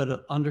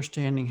 but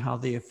understanding how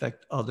they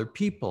affect other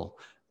people.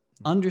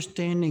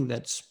 Understanding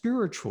that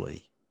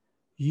spiritually,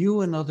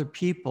 you and other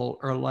people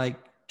are like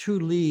two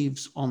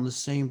leaves on the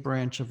same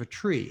branch of a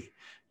tree.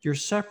 You're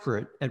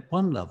separate at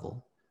one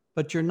level,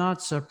 but you're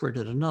not separate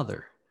at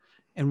another.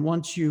 And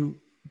once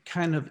you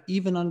kind of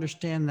even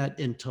understand that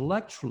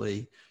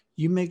intellectually,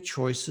 you make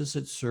choices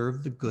that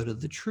serve the good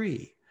of the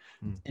tree.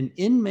 mm, And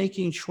in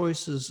making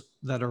choices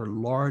that are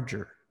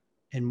larger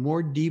and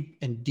more deep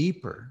and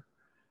deeper,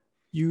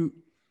 you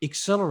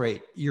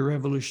accelerate your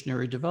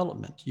evolutionary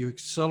development. You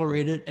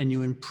accelerate it and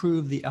you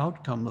improve the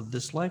outcome of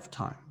this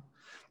lifetime.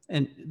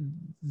 And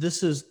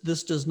this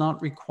does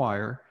not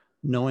require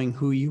knowing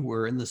who you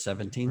were in the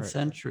 17th right.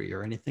 century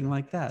or anything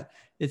like that.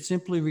 It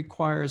simply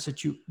requires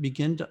that you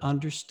begin to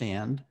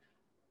understand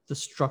the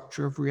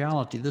structure of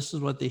reality. This is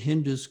what the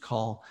Hindus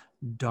call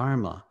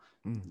dharma,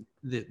 Mm,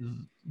 the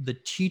the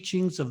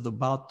teachings of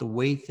about the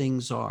way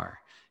things are.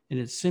 And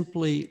it's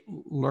simply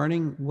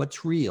learning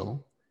what's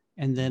real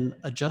and then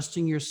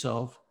adjusting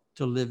yourself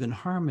to live in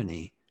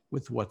harmony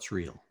with what's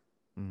real.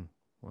 mm,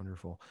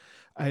 wonderful.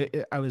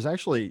 I was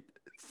actually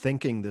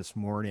thinking this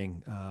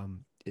morning,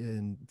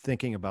 in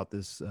thinking about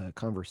this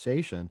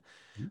conversation,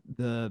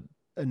 the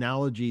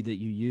analogy that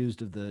you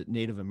used of the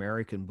Native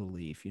American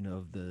belief,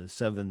 of the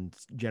 7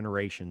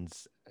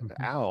 generations Mhm.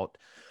 out,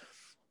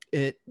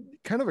 it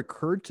kind of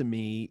occurred to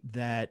me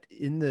that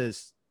in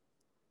this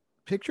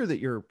picture that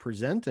you're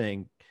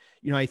presenting,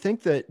 I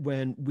think that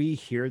when we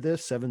hear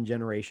this 7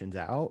 generations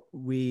out,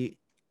 we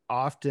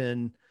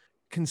often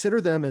consider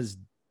them as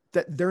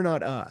that they're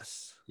not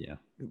us. Yeah.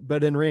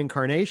 But in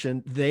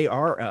reincarnation, they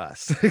are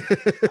us.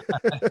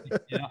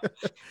 Yeah.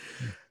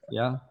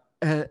 Yeah.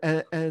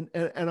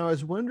 And I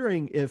was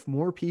wondering if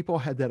more people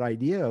had that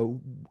idea,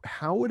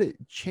 how would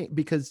it change?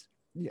 Because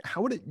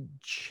how would it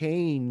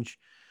change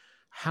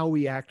how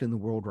we act in the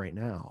world right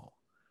now?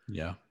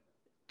 Yeah.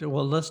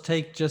 Well, let's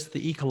take just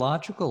the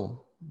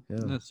ecological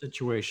Yeah.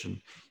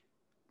 situation.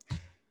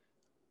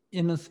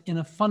 In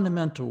a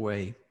fundamental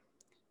way,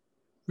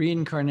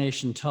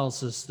 reincarnation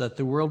tells us that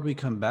the world we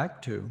come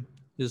back to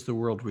is the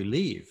world we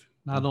leave,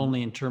 not Hmm.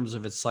 only in terms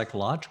of its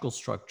psychological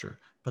structure,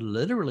 but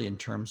literally in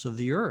terms of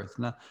the earth.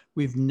 Now,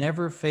 we've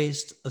never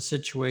faced a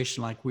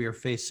situation like we are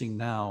facing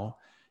now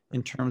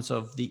in terms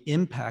of the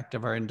impact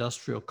of our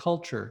industrial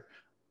culture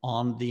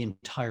on the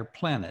entire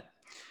planet.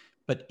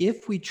 But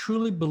if we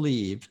truly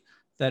believe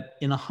that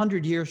in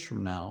 100 years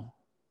from now,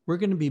 we're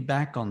going to be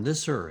back on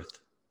this earth,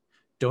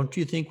 don't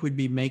you think we'd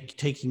be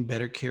taking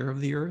better care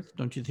of the earth?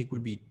 Don't you think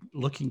we'd be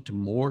looking to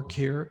more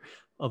care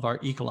of our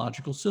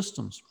ecological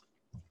systems?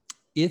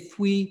 If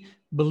we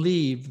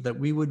believed that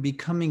we would be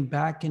coming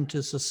back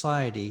into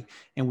society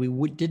and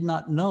we did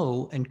not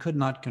know and could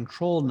not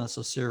control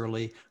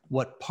necessarily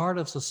what part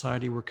of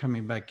society we're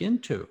coming back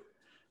into,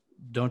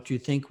 don't you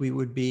think we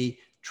would be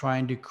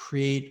trying to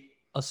create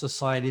a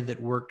society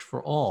that worked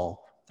for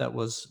all, that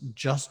was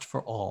just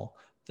for all,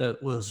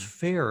 that was Hmm.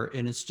 fair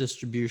in its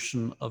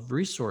distribution of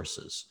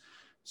resources?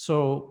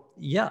 So,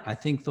 yeah, I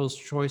think those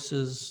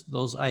choices,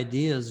 those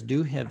ideas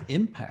do have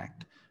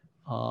impact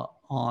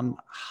on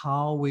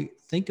how we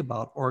think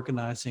about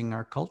organizing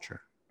our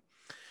culture.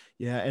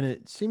 Yeah. And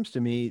it seems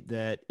to me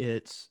that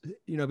it's,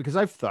 because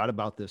I've thought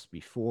about this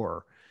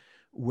before,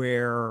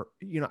 where,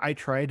 I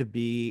try to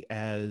be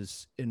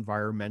as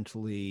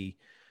environmentally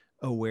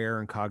aware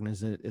and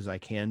cognizant as I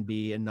can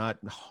be and not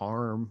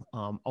harm,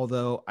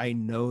 although I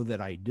know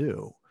that I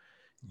do.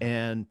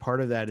 And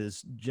part of that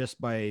is just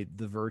by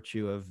the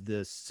virtue of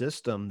this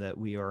system that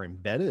we are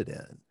embedded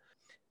in.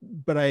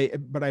 But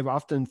I've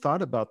often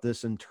thought about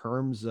this in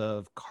terms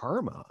of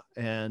karma,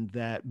 and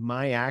that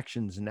my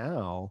actions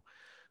now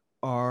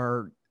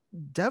are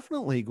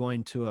definitely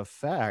going to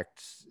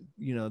affect,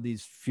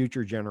 these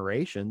future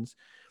generations.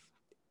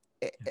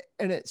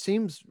 And it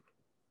seems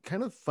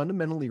kind of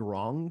fundamentally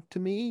wrong to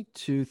me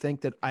to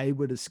think that I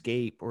would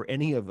escape, or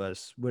any of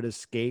us would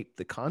escape,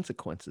 the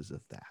consequences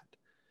of that.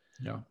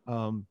 Yeah.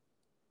 Um,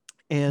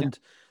 Yeah. and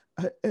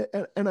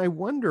and I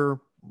wonder.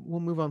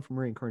 We'll move on from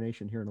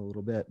reincarnation here in a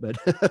little bit, but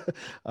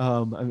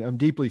I'm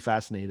deeply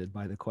fascinated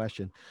by the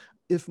question.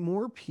 If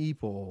more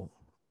people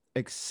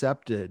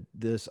accepted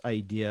this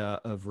idea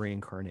of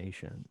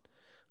reincarnation,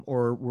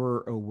 or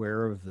were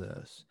aware of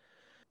this,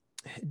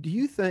 do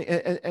you think,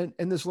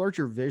 and this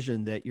larger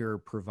vision that you're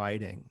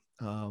providing,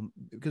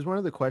 because one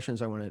of the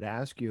questions I wanted to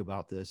ask you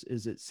about this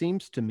is, it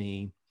seems to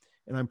me,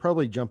 and I'm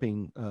probably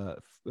jumping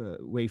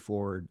way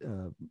forward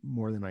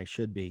more than I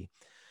should be,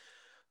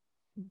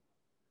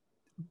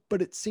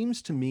 but it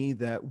seems to me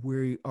that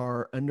we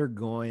are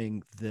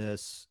undergoing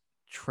this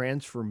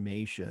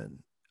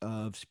transformation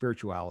of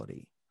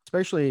spirituality,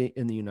 especially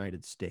in the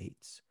United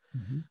States.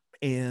 Mhm.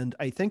 And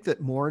I think that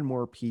more and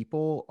more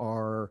people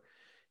are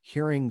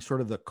hearing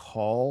sort of the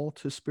call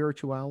to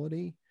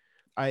spirituality.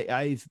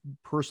 I've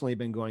personally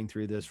been going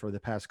through this for the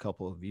past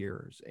couple of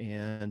years,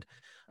 and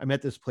I'm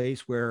at this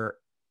place where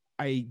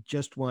I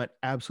just want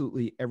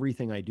absolutely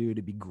everything I do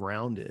to be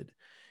grounded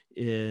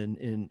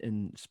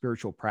in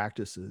spiritual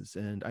practices.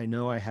 And I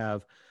know I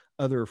have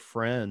other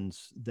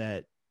friends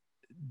that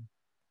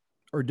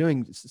are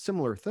doing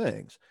similar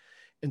things.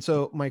 And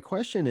so my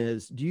question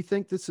is, do you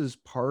think this is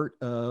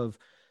part of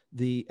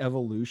the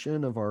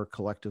evolution of our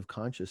collective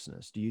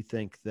consciousness? Do you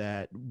think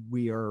that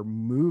we are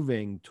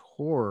moving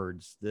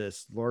towards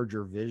this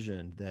larger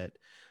vision that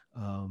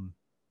um,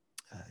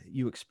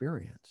 you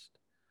experienced?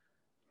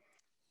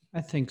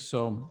 I think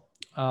so.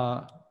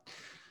 Uh,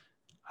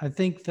 I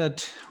think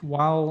that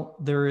while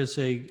there is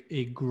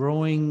a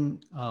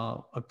growing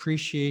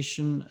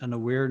appreciation and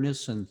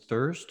awareness and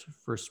thirst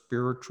for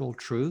spiritual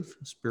truth,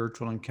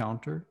 spiritual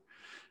encounter,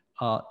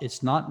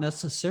 it's not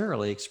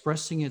necessarily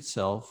expressing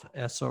itself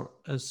as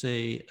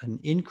an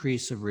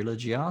increase of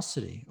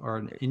religiosity or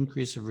an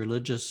increase of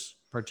religious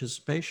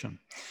participation.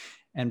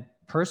 And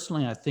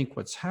personally, I think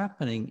what's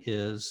happening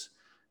is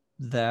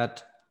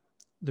that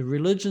the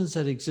religions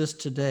that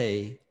exist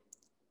today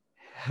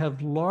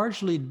have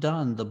largely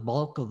done the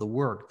bulk of the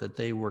work that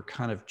they were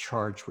kind of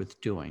charged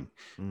with doing.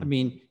 I Mm,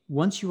 mean,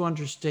 once you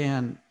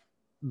understand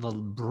the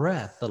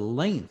breadth, the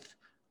length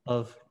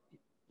of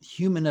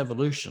human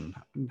evolution,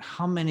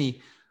 how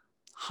many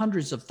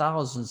hundreds of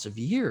thousands of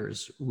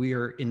years we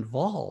are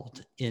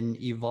involved in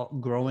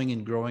growing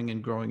and growing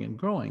and growing and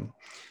growing,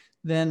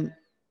 then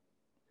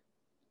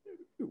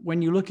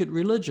when you look at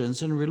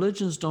religions, and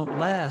religions don't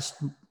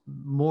last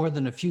more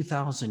than a few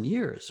thousand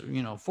years,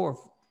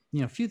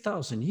 a few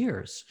thousand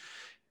years.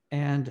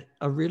 And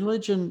a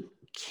religion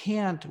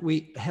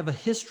we have a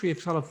history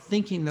of kind of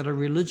thinking that a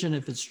religion,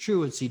 if it's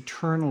true, it's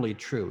eternally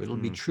true. It'll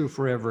be true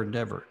forever and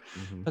ever.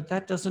 mm-hmm, But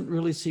that doesn't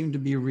really seem to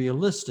be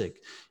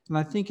realistic. And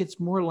I think it's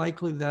more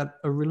likely that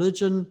a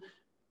religion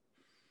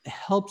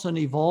helps an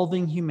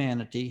evolving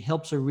humanity,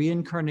 helps a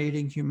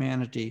reincarnating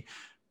humanity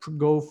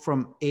go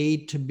from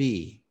A to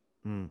B.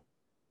 mm,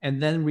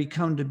 And then we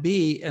come to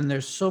B, and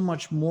there's so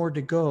much more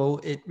to go.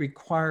 It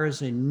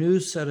requires a new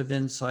set of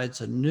insights,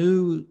 a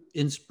new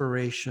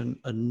inspiration,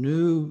 a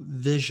new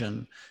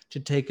vision to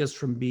take us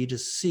from B to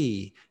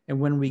C. And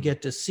when we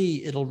get to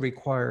C, it'll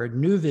require a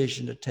new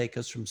vision to take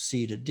us from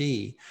C to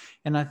D.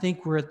 And I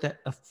think we're at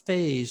a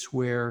phase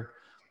where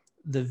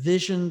the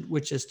vision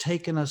which has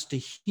taken us to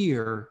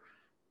here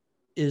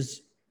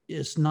is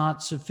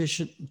not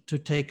sufficient to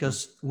take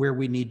us where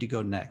we need to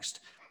go next.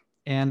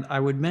 And I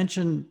would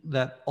mention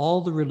that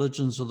all the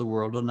religions of the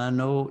world, and I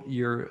know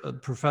you're a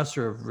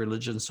professor of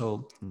religion,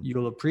 so mm,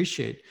 you'll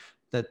appreciate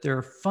that there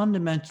are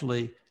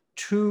fundamentally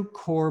two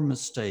core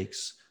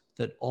mistakes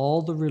that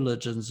all the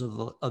religions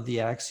of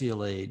the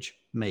axial age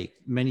make,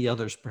 many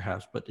others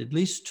perhaps, but at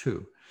least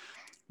two.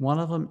 One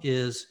of them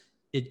is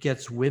it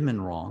gets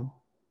women wrong,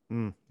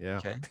 yeah.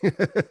 okay?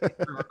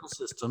 Patriarchal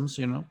systems,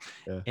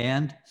 Yeah.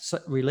 and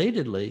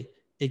relatedly,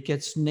 it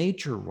gets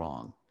nature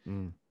wrong.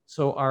 Mm,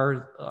 So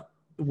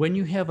when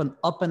you have an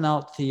up and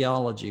out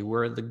theology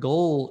where the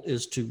goal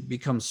is to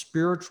become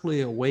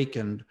spiritually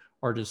awakened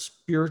or to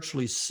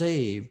spiritually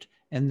saved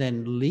and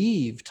then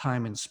leave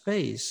time and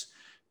space,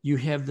 you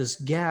have this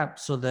gap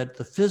so that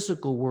the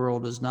physical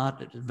world is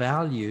not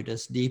valued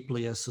as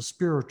deeply as the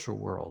spiritual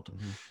world.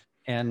 mm-hmm,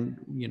 And,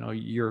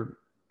 you're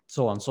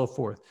so on and so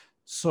forth.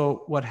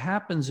 So what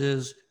happens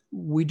is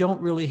we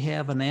don't really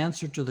have an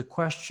answer to the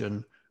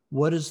question,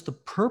 what is the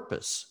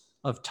purpose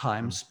of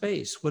time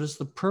space. What is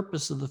the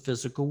purpose of the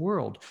physical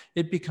world?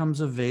 It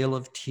becomes a veil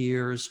of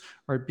tears,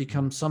 or it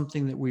becomes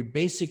something that we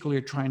basically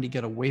are trying to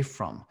get away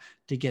from,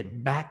 to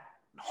get back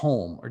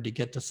home or to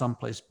get to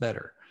someplace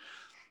better.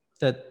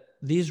 That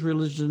these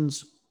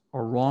religions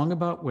are wrong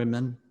about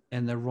women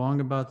and they're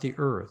wrong about the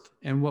earth.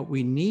 And what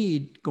we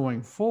need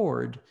going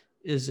forward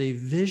is a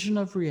vision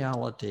of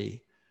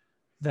reality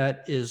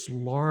that is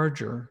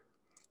larger,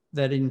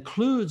 that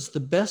includes the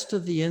best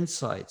of the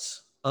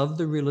insights of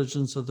the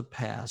religions of the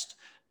past,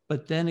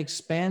 but then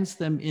expands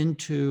them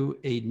into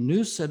a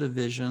new set of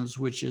visions,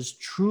 which is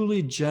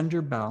truly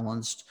gender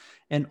balanced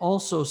and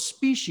also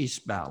species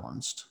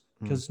balanced.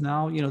 Because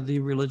now, the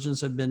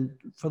religions have been,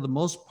 for the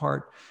most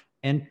part,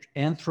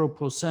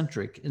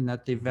 anthropocentric in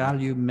that they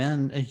value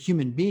men and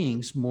human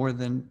beings more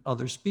than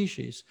other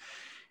species.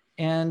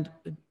 And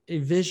a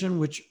vision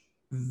which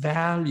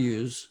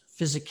values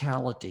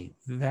physicality,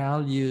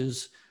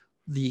 values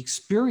the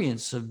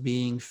experience of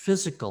being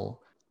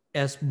physical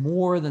as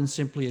more than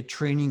simply a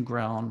training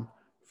ground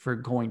for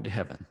going to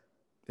heaven.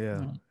 Yeah.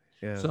 Right?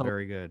 Yeah. So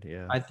Very good.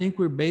 Yeah. I think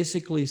we're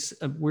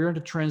in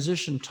a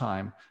transition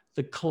time.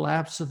 The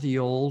collapse of the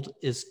old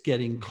is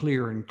getting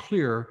clearer and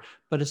clearer,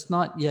 but it's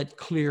not yet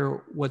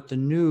clear what the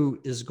new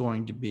is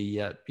going to be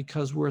yet,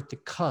 because we're at the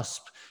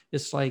cusp.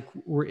 It's like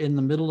we're in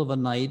the middle of a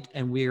night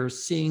and we are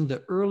seeing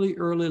the early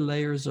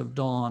layers of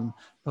dawn,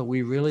 but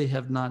we really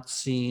have not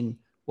seen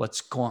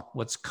what's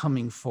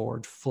coming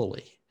forward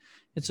fully.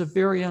 It's a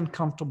very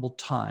uncomfortable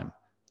time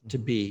to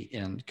be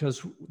in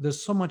because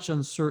there's so much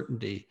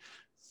uncertainty.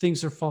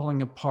 Things are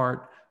falling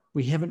apart.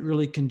 We haven't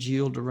really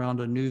congealed around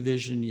a new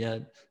vision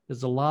yet.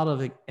 There's a lot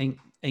of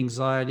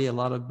anxiety, a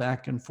lot of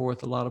back and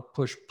forth, a lot of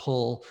push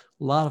pull,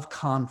 a lot of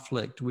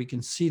conflict. We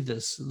can see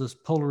this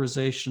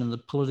polarization in the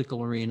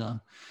political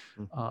arena.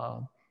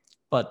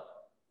 But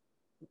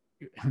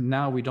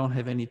now we don't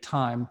have any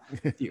time.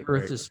 The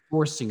earth Right. is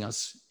forcing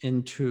us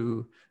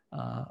into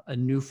a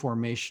new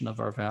formation of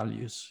our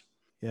values.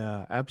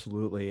 Yeah,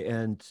 absolutely.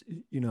 And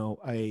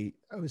I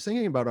was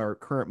thinking about our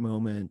current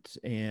moment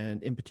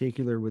and in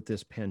particular with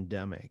this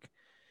pandemic.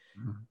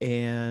 Mhm.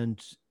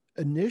 And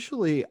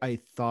initially I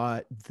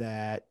thought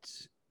that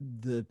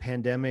the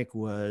pandemic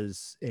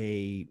was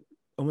a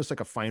almost like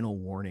a final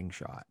warning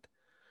shot,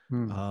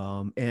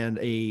 Hmm. and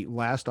a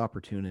last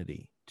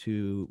opportunity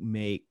to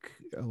make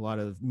a lot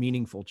of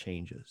meaningful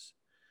changes.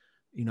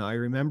 I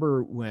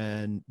remember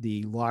when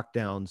the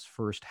lockdowns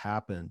first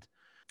happened,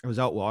 I was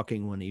out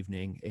walking one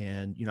evening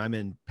and, I'm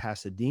in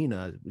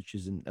Pasadena, which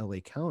is in LA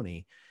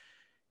County,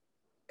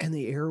 and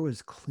the air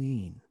was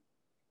clean.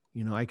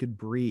 I could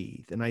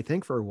breathe. And I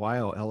think for a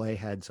while, LA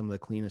had some of the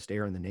cleanest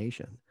air in the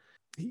nation.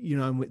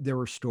 And there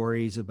were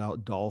stories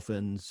about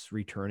dolphins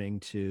returning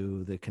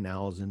to the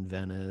canals in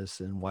Venice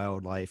and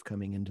wildlife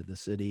coming into the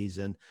cities.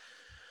 And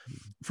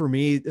for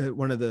me,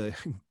 one of the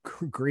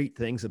great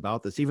things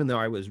about this, even though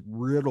I was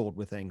riddled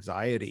with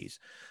anxieties,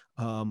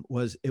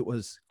 was it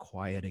was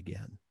quiet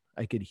again.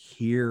 I could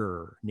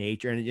hear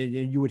nature, and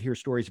you would hear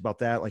stories about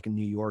that, like in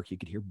New York, you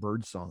could hear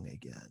birdsong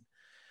again.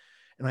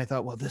 And I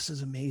thought, well, this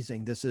is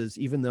amazing. This is,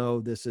 even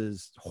though this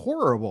is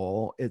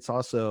horrible, it's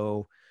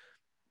also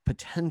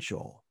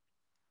potential.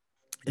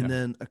 Yeah. And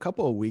then a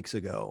couple of weeks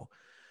ago,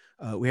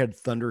 we had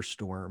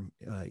thunderstorm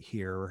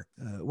here.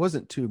 It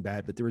wasn't too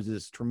bad, but there was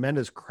this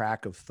tremendous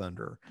crack of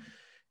thunder.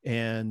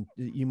 And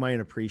you might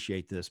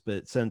appreciate this,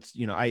 but since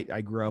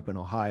I grew up in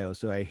Ohio,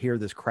 so I hear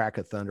this crack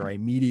of thunder, I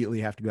immediately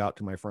have to go out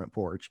to my front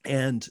porch.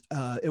 And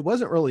it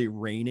wasn't really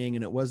raining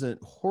and it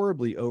wasn't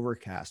horribly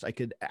overcast. I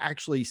could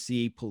actually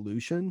see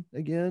pollution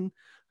again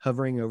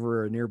hovering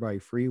over a nearby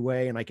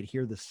freeway, and I could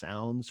hear the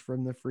sounds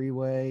from the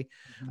freeway.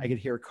 I could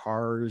hear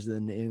cars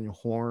and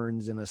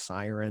horns and a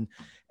siren.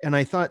 And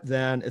I thought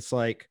then it's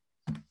like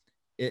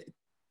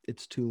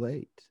it's too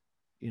late.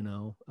 We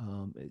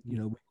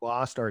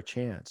lost our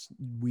chance.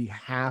 We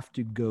have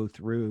to go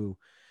through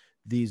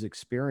these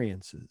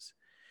experiences.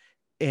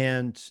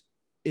 And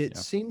it Yeah.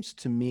 seems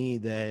to me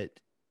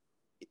that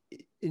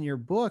in your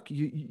book,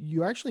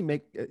 you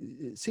actually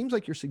it seems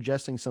like you're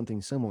suggesting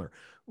something similar.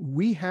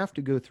 We have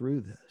to go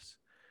through this.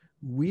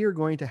 We are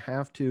going to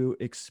have to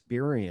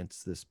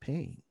experience this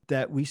pain,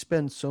 that we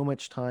spend so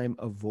much time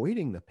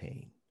avoiding the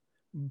pain,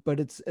 but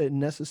it's a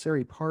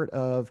necessary part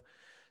of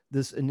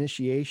this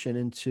initiation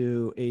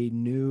into a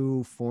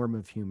new form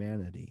of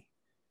humanity.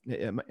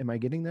 Am I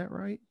getting that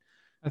right?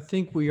 I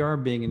think we are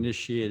being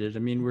initiated. I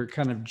mean, we're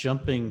kind of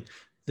jumping.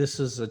 This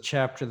is a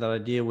chapter that I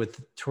deal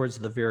with towards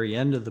the very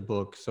end of the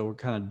book. So we're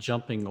kind of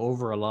jumping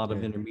over a lot of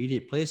Yeah.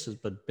 intermediate places.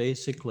 But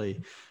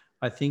basically,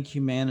 I think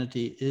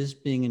humanity is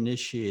being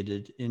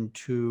initiated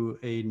into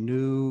a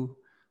new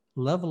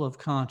level of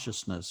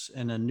consciousness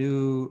and a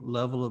new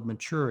level of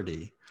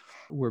maturity.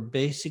 We're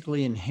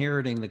basically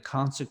inheriting the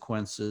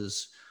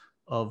consequences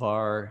of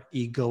our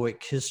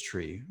egoic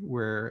history,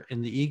 where,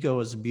 and the ego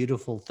is a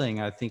beautiful thing.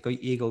 I think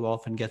ego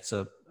often gets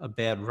a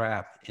bad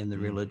rap in the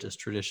religious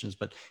traditions,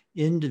 but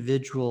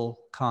individual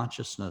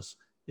consciousness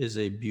is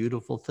a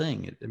beautiful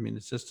thing. I mean,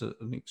 it's just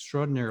an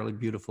extraordinarily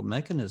beautiful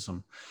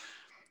mechanism.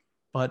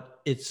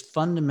 but it's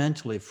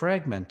fundamentally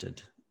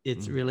fragmented. It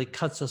Mm. really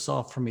cuts us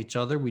off from each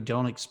other. We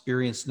don't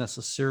experience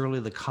necessarily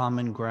the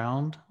common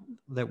ground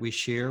that we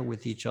share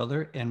with each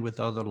other and with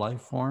other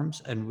life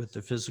forms and with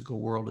the physical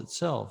world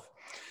itself.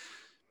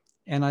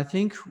 And I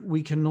think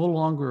we can no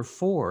longer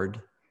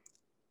afford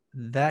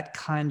that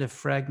kind of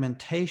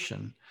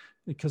fragmentation,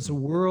 because a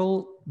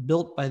world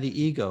built by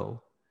the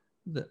ego,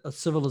 a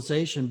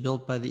civilization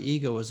built by the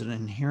ego, is an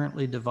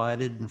inherently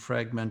divided and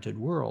fragmented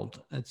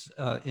world. It's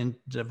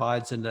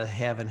divides into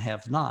have and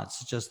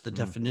have-nots. It's just the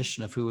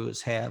definition of who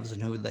is haves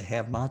and who the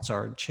have-nots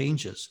are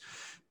changes,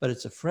 but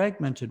it's a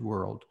fragmented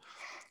world,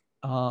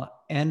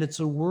 and it's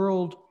a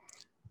world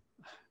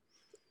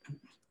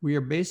we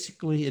are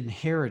basically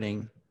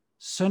inheriting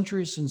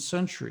centuries and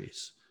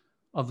centuries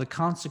of the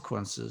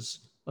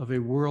consequences of a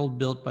world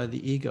built by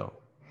the ego.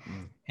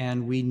 Mm.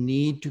 And we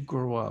need to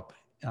grow up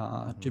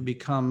to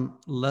become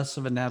less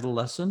of an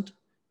adolescent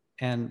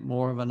and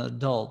more of an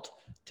adult,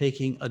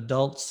 taking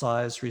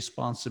adult-sized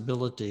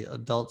responsibility,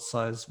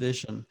 adult-sized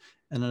vision,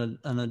 and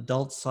an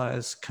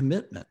adult-sized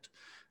commitment.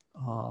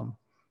 Um,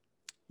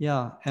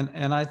 yeah,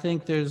 and I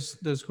think there's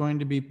going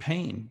to be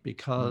pain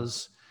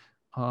because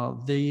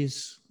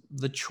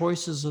the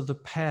choices of the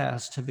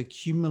past have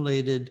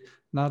accumulated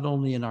not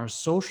only in our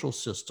social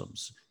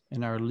systems,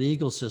 in our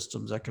legal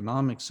systems,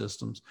 economic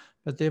systems,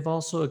 but they've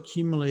also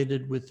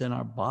accumulated within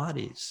our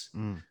bodies.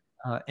 Mm.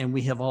 And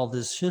we have all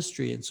this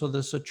history. And so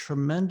there's a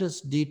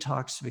tremendous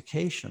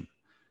detoxification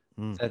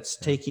Mm. that's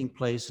Yeah. taking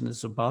place and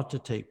is about to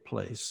take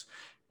place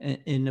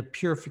in a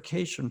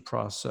purification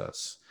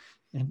process.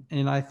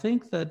 And I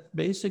think that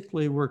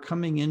basically we're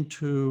coming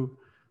into,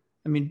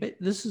 I mean,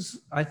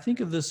 I think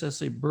of this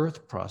as a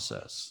birth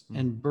process,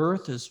 and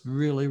birth is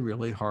really,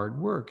 really hard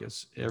work,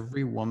 as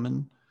every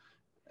woman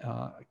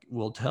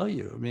will tell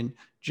you. I mean,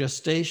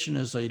 gestation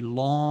is a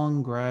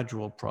long,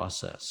 gradual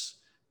process,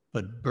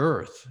 but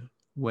birth,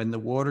 when the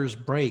waters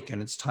break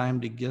and it's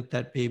time to get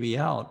that baby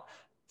out,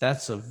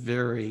 that's a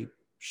very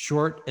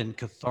short and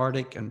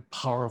cathartic and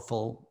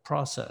powerful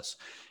process.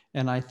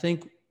 And I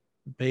think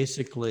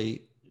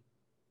basically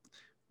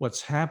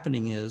what's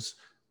happening is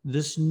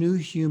this new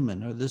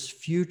human or this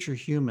future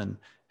human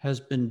has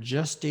been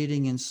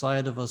gestating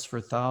inside of us for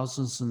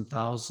thousands and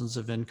thousands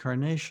of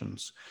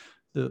incarnations.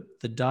 The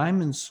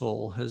diamond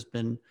soul has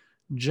been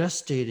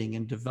gestating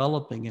and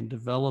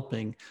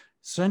developing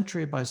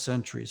century by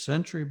century,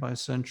 century by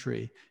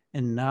century.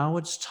 And now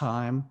it's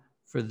time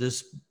for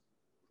this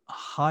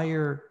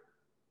higher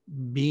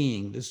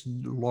being, this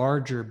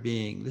larger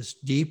being, this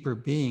deeper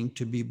being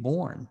to be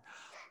born.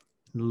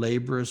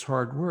 Labor is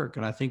hard work.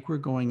 And I think we're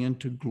going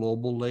into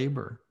global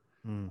labor.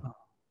 Mm.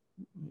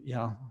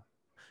 Yeah.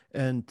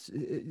 And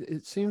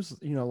it seems,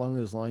 along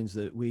those lines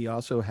that we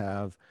also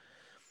have,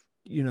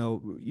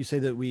 you say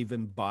that we've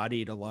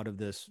embodied a lot of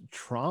this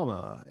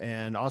trauma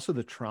and also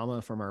the trauma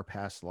from our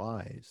past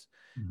lives,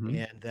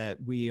 Mhm. and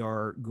that we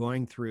are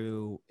going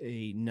through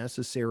a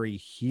necessary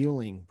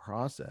healing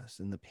process,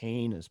 and the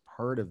pain is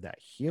part of that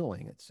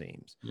healing, it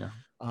seems. Yeah.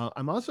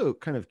 I'm also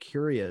kind of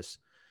curious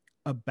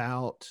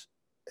about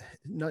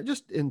not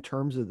just in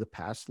terms of the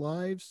past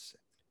lives,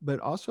 but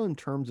also in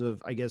terms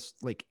of, I guess,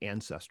 like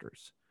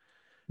ancestors.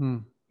 Hmm.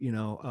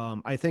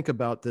 I think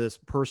about this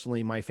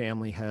personally. My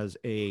family has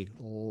a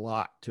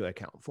lot to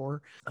account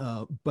for,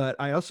 but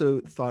I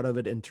also thought of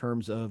it in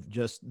terms of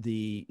just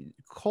the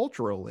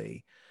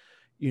culturally,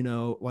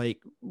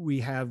 like we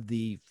have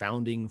the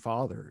founding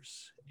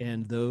fathers,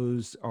 and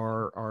those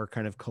are our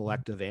kind of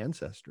collective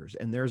ancestors.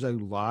 And there's a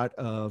lot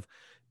of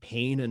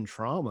pain and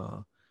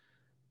trauma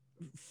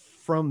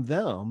from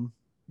them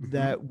Mhm.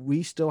 that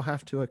we still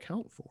have to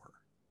account for.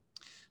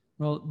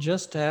 Well,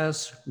 just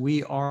as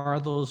we are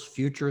those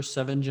future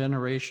 7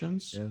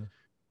 generations, Yeah.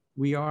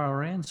 we are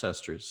our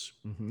ancestors.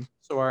 Mm-hmm.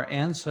 So our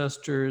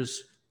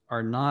ancestors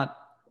are not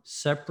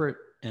separate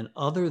and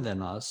other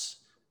than us,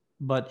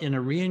 but in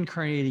a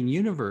reincarnating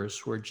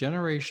universe where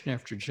generation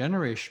after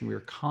generation, we're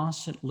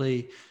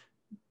constantly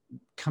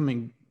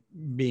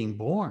being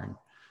born.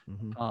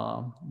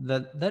 Mm-hmm.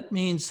 That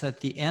means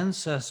that the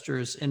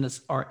ancestors in us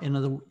are in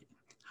the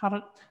how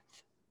to.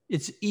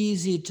 It's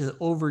easy to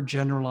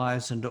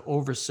overgeneralize and to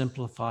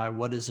oversimplify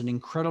what is an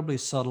incredibly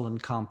subtle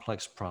and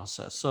complex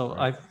process. So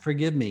Right.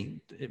 forgive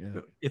me Yeah.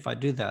 if I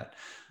do that.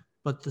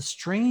 But the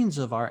strains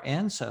of our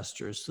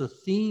ancestors, the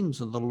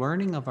themes of the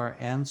learning of our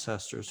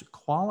ancestors, the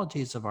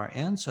qualities of our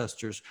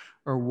ancestors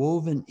are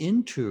woven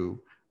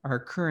into our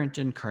current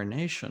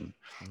incarnation.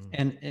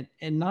 Mm.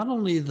 And not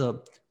only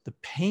the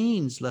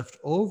pains left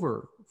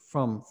over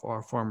from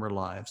our former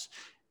lives,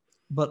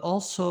 but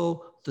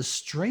also the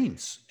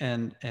strengths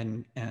and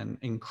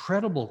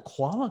incredible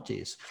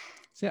qualities.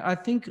 See, I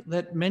think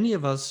that many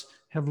of us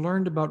have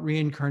learned about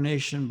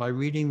reincarnation by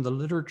reading the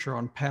literature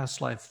on past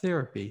life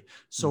therapy.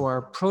 So Mm. our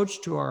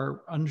approach to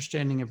our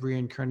understanding of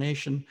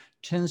reincarnation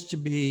tends to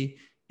be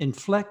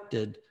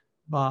inflected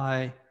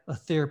by a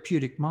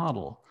therapeutic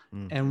model.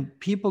 Mm. And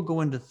people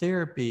go into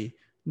therapy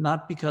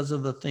not because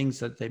of the things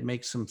that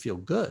makes them feel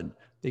good.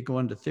 They go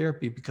into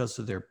therapy because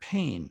of their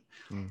pain.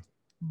 Mm.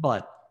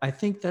 But I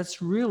think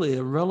that's really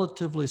a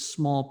relatively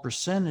small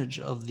percentage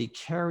of the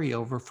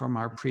carryover from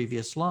our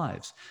previous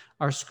lives.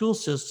 Our school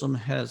system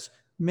has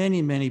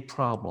many, many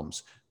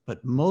problems,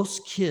 but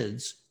most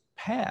kids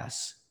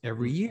pass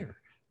every year.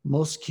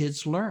 Most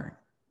kids learn,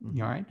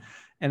 all right?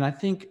 And I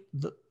think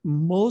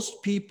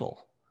most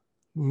people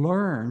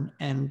learn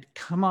and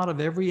come out of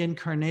every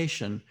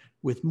incarnation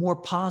with more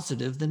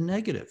positive than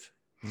negative.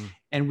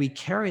 And we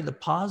carry the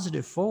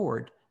positive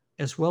forward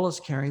as well as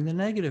carrying the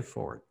negative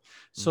forward,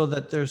 so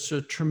that there's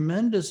a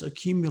tremendous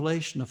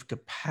accumulation of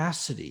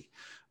capacity,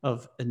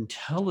 of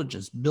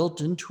intelligence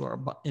built into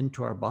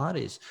our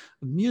bodies,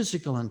 of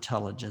musical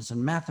intelligence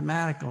and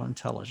mathematical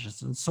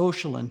intelligence and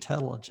social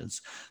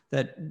intelligence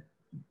that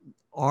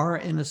are,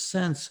 in a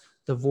sense,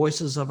 the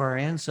voices of our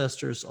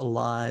ancestors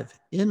alive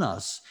in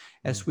us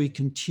as we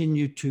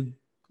continue to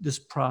this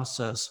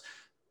process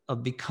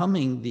of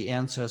becoming the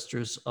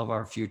ancestors of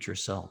our future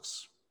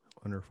selves.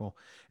 Wonderful.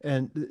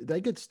 And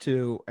that gets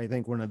to, I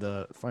think, one of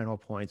the final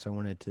points I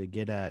wanted to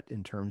get at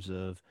in terms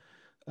of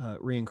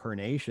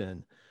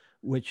reincarnation,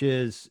 which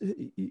is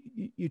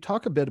you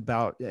talk a bit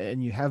about,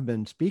 and you have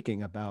been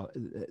speaking about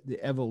the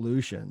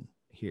evolution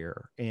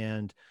here,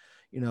 and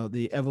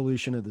the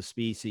evolution of the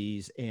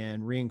species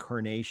and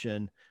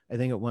reincarnation. I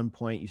think at one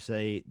point you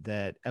say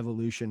that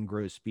evolution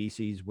grows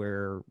species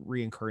where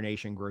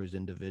reincarnation grows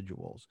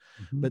individuals.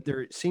 But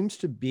there seems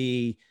to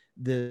be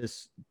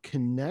this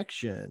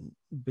connection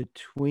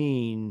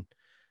between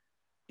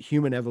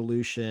human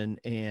evolution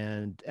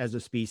and as a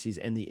species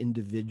and the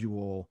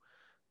individual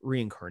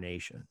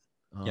reincarnation.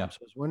 Yeah. So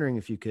I was wondering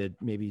if you could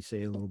maybe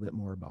say a little bit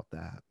more about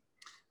that.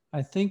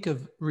 I think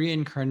of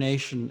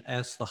reincarnation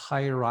as the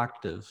higher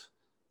octave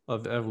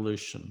of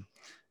evolution.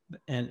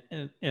 And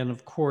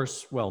of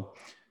course, well,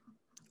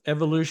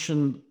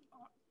 evolution,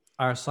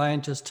 our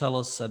scientists tell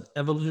us that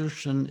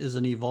evolution is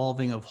an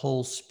evolving of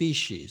whole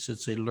species.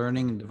 It's a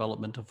learning and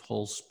development of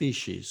whole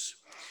species.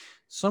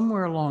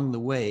 Somewhere along the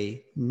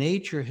way,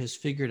 nature has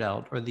figured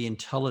out, or the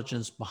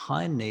intelligence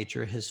behind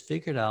nature has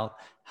figured out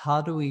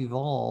how to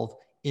evolve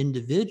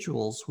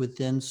individuals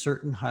within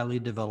certain highly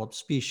developed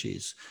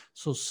species.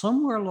 So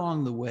somewhere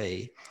along the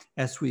way,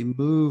 as we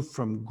move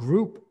from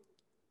group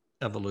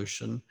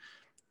evolution,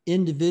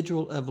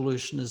 individual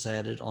evolution is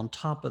added on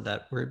top of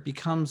that, where it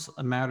becomes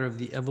a matter of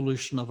the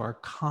evolution of our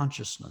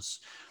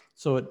consciousness.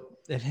 So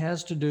it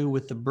has to do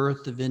with the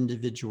birth of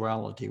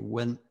individuality.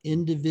 When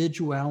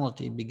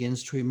individuality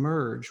begins to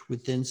emerge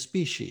within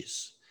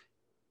species,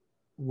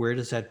 where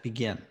does that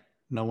begin?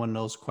 No one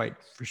knows quite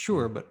for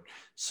sure, but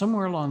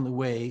somewhere along the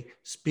way,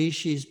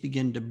 species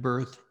begin to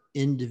birth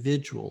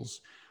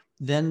individuals.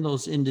 Then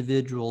those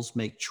individuals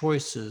make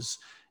choices,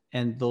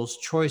 and those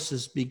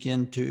choices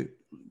begin to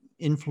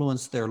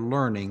influence their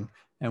learning.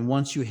 And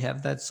once you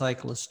have that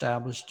cycle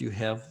established, you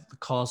have the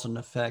cause and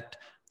effect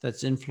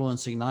that's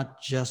influencing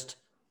not just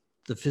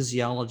the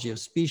physiology of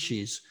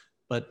species,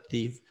 but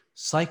the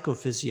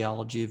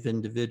psychophysiology of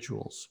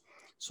individuals.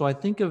 So I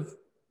think of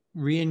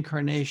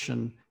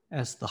reincarnation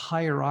as the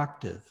higher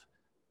octave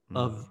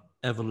of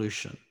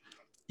evolution.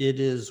 It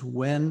is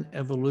when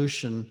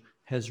evolution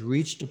has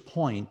reached a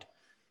point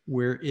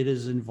where it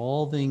is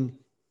involving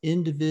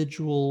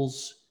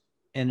individuals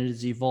and it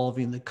is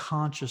evolving the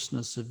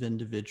consciousness of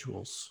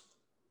individuals.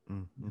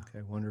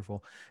 Okay,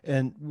 wonderful.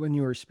 And when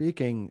you were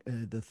speaking,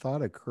 the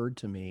thought occurred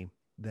to me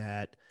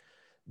that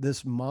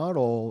this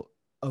model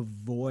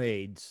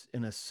avoids,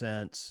 in a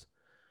sense,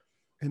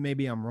 and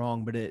maybe I'm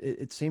wrong, but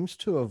it seems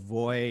to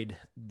avoid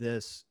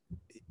this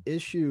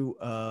issue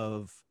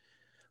of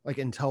like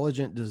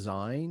intelligent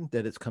design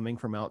that it's coming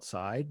from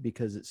outside,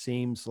 because it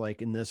seems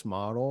like in this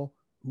model,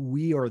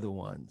 we are the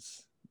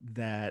ones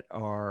that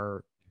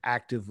are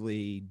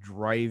actively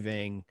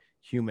driving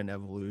human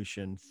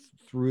evolution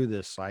through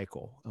this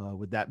cycle.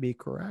 Would that be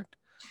correct?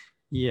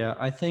 Yeah,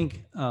 I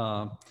think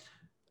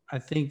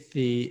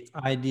the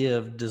idea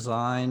of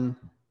design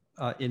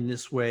in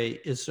this way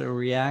is a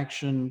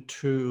reaction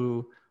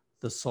to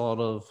the sort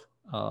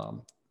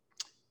of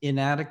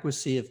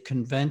inadequacy of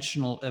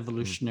conventional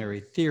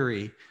evolutionary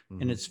theory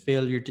and its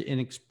failure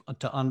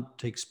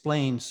to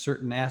explain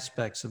certain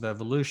aspects of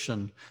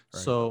evolution.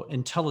 Right. So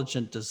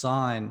intelligent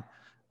design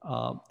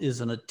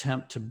is an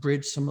attempt to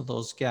bridge some of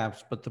those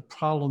gaps, but the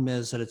problem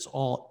is that it's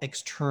all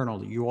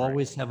external. You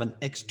always have an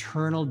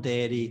external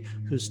deity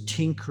who's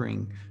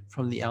tinkering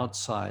from the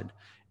outside.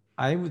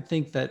 I would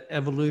think that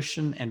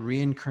evolution and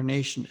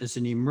reincarnation is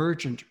an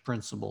emergent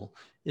principle.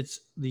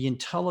 It's the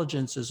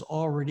intelligence is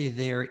already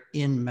there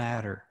in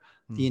matter.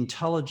 The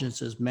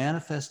intelligence is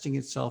manifesting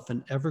itself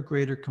in ever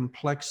greater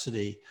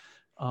complexity,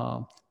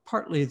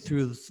 partly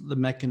through the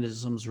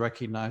mechanisms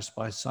recognized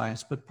by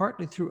science, but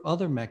partly through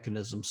other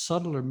mechanisms,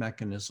 subtler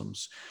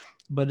mechanisms.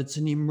 But it's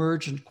an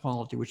emergent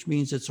quality, which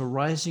means it's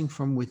arising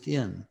from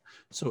within.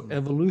 So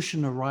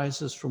evolution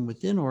arises from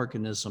within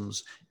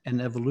organisms, and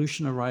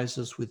evolution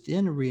arises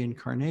within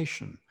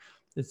reincarnation.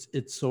 It's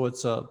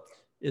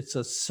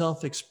a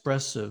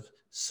self-expressive,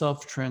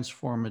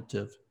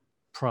 self-transformative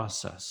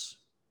process.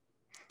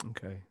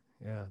 Okay.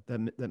 Yeah,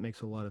 that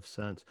makes a lot of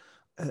sense.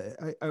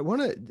 I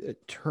want to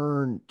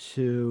turn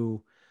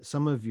to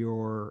some of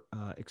your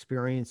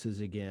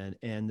experiences again,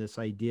 and this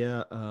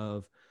idea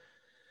of,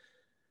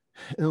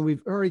 and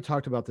we've already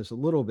talked about this a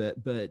little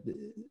bit, but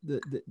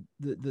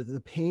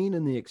the pain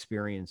and the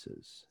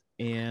experiences.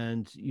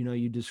 And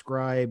you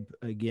describe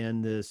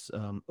again this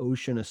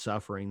ocean of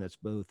suffering that's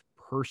both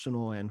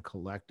personal and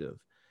collective.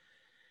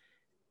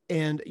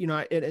 And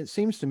it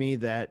seems to me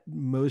that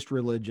most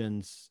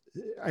religions,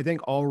 I think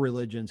all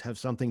religions, have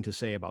something to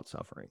say about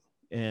suffering,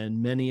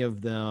 and many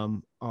of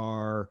them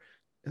are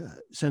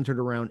centered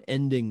around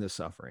ending the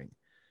suffering.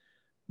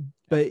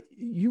 But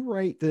you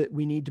write that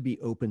we need to be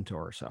open to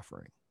our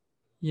suffering.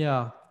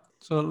 Yeah.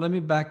 So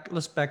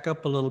let's back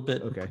up a little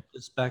bit. Okay. And put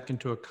this back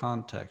into a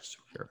context.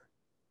 Sure.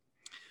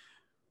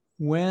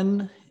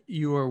 When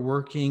you are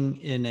working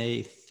in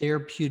a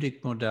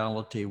therapeutic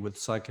modality with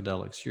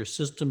psychedelics, your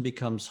system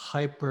becomes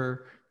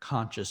hyper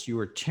conscious. You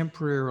are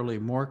temporarily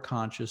more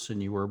conscious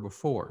than you were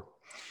before.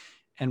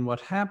 And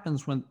what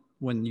happens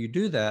when you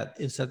do that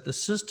is that the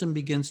system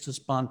begins to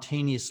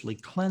spontaneously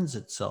cleanse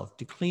itself,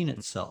 to clean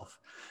itself.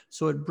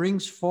 So it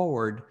brings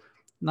forward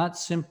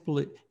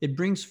it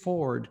brings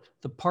forward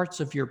the parts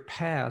of your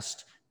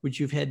past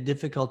which you've had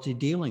difficulty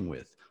dealing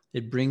with.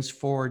 It brings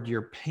forward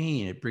your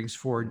pain. It brings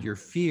forward your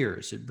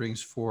fears. It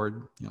brings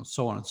forward,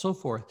 so on and so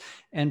forth.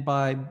 And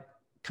by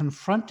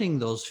confronting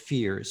those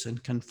fears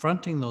and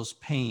confronting those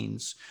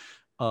pains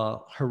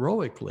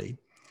heroically,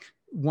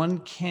 one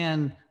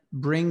can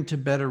bring to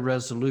better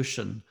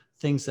resolution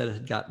things that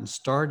had gotten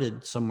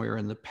started somewhere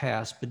in the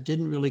past, but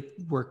didn't really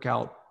work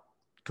out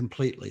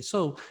completely.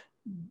 So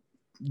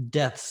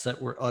deaths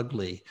that were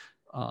ugly,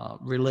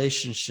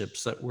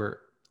 relationships that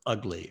were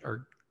ugly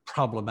or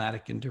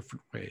problematic in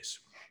different ways.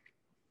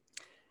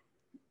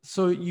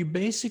 So you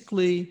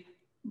basically,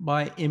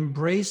 by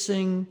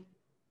embracing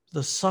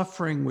the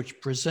suffering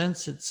which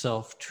presents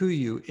itself to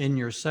you in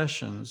your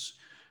sessions,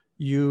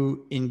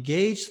 you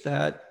engage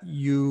that,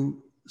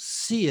 you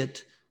see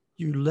it,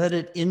 you let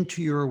it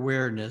into your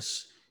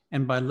awareness.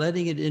 And by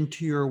letting it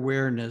into your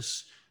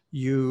awareness,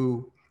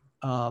 you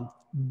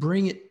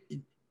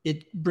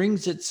it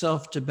brings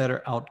itself to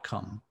better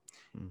outcome.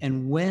 Mm-hmm.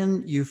 And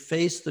when you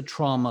face the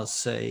trauma,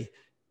 say,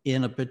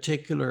 in a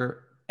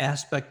particular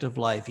aspect of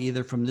life,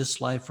 either from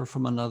this life or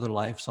from another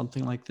life,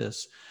 something like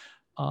this,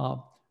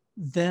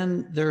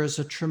 then there is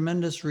a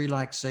tremendous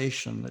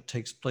relaxation that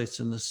takes place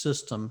in the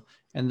system.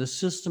 And the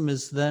system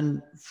is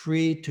then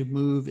free to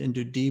move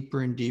into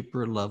deeper and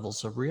deeper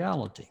levels of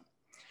reality.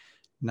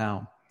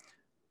 Now,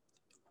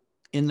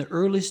 in the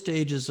early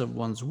stages of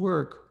one's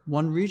work,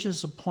 one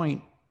reaches a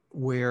point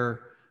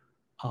where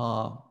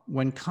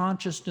when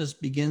consciousness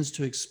begins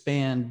to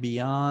expand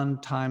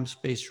beyond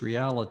time-space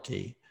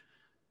reality,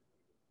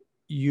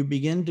 you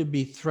begin to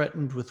be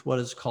threatened with what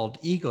is called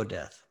ego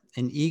death.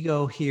 And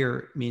ego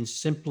here means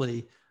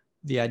simply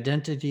the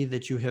identity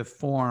that you have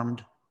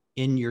formed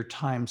in your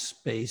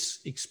time-space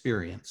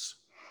experience.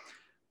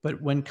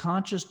 But when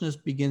consciousness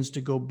begins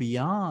to go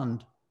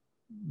beyond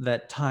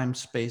that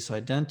time-space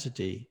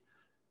identity,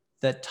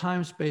 that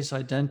time-space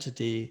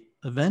identity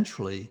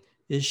eventually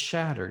is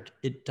shattered.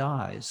 It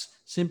dies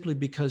simply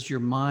because your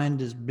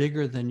mind is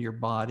bigger than your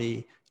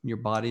body and your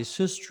body's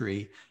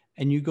history.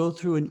 And you go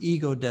through an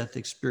ego death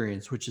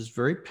experience, which is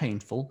very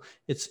painful.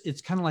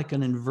 It's kind of like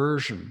an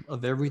inversion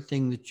of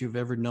everything that you've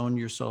ever known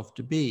yourself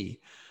to be.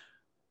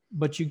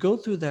 But you go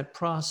through that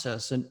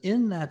process, and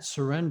in that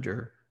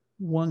surrender,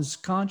 one's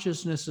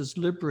consciousness is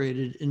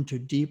liberated into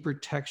deeper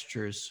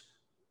textures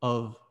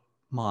of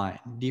mind,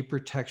 deeper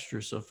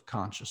textures of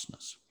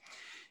consciousness.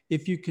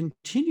 If you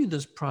continue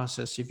this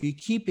process, if you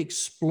keep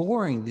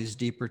exploring these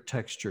deeper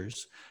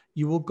textures,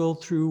 you will go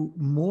through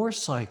more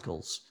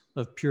cycles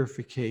of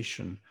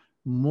purification,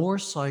 more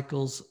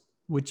cycles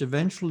which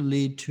eventually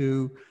lead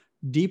to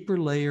deeper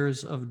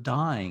layers of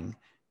dying,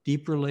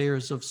 deeper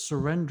layers of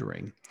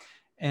surrendering.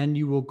 And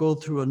you will go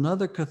through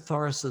another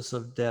catharsis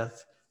of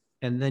death,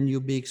 and then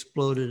you'll be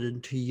exploded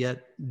into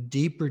yet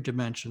deeper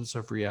dimensions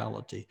of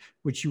reality,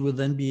 which you will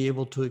then be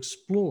able to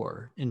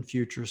explore in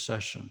future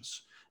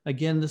sessions.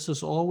 Again, this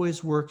is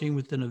always working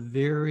within a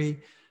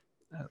very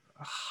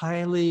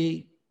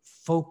highly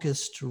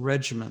focused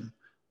regimen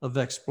of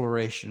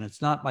exploration.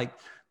 It's not like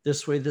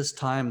this way this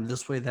time,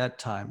 this way that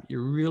time.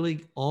 You're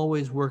really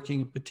always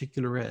working a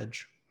particular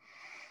edge.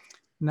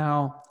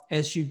 Now,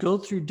 as you go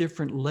through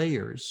different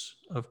layers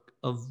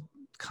of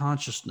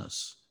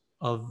consciousness,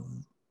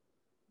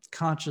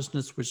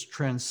 which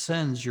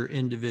transcends your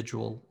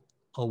individual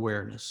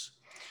awareness,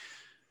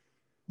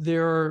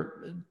 there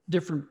are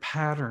different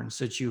patterns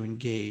that you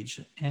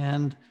engage.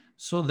 And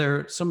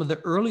so some of the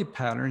early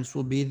patterns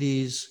will be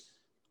these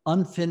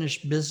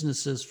unfinished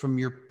businesses from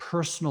your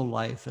personal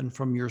life and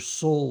from your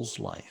soul's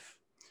life.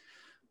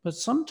 But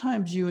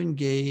sometimes you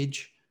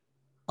engage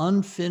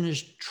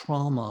unfinished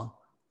trauma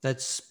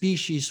that's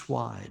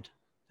species-wide,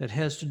 that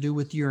has to do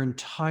with your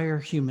entire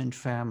human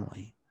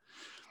family.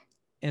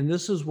 And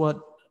this is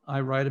what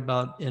I write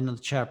about in a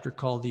chapter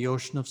called The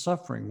Ocean of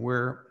Suffering,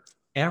 where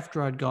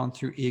after I'd gone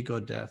through ego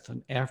death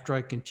and after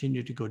I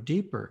continued to go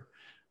deeper,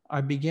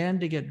 I began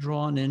to get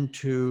drawn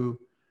into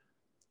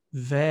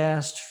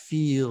vast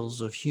fields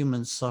of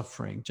human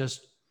suffering,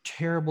 just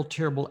terrible,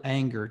 terrible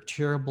anger,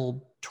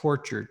 terrible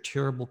torture,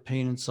 terrible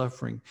pain and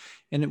suffering.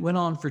 And it went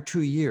on for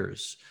 2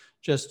 years,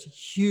 just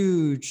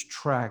huge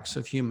tracts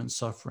of human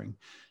suffering.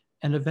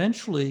 And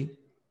eventually,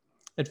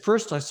 at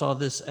first I saw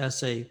this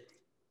as a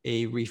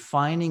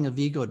refining of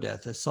ego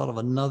death, as sort of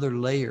another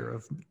layer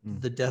of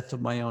the death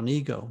of my own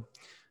ego.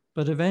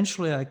 But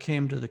eventually I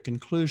came to the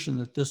conclusion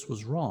that this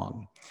was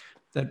wrong,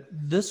 that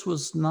this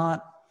was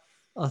not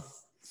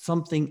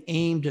something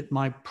aimed at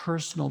my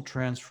personal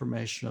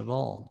transformation at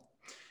all.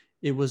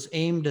 It was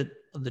aimed at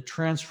the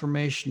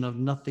transformation of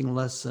nothing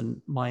less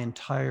than my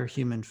entire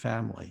human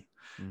family.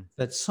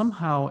 That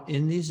somehow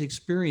in these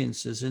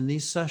experiences, in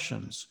these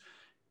sessions,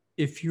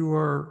 if you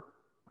are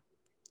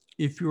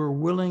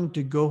willing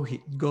to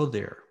go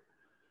there,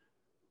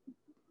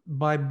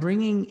 by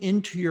bringing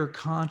into your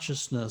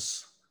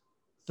consciousness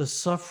the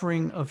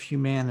suffering of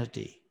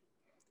humanity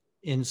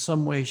in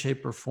some way,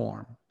 shape, or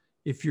form,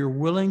 if you're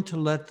willing to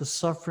let the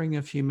suffering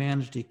of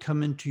humanity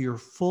come into your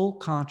full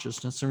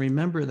consciousness, and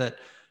remember that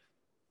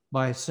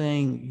by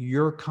saying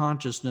your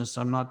consciousness,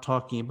 I'm not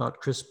talking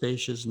about Chris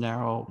Bache's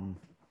narrow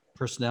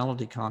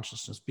personality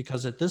consciousness,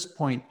 because at this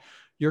point,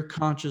 your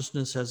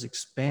consciousness has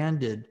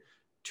expanded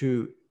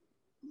to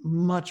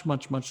much,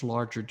 much, much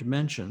larger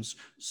dimensions.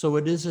 So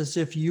it is as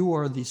if you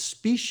are the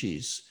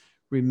species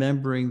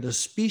remembering the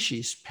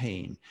species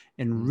pain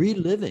and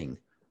reliving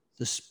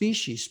the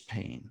species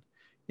pain.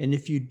 And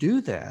if you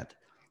do that,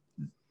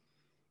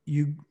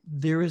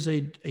 there is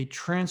a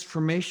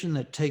transformation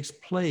that takes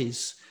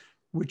place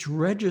which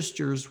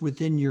registers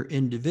within your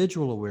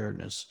individual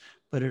awareness,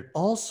 but it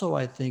also,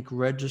 I think,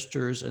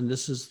 registers, and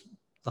this is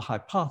the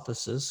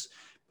hypothesis,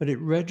 but it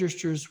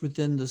registers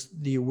within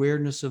the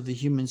awareness of the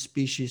human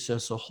species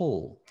as a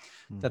whole,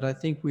 that I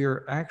think we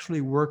are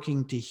actually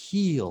working to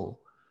heal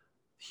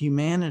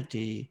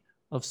humanity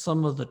of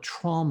some of the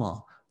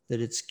trauma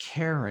that it's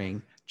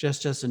carrying,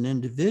 just as an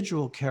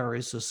individual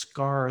carries the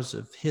scars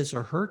of his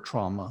or her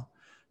trauma.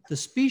 The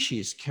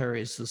species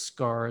carries the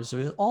scars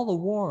of all the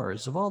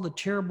wars, of all the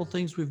terrible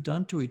things we've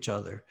done to each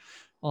other,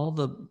 all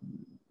the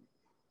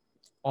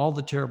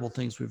terrible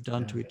things we've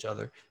done to each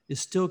other is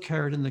still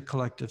carried in the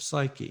collective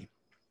psyche.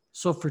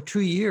 So for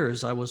 2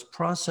 years, I was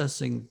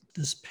processing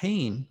this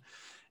pain.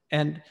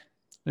 And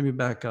let me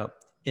back up.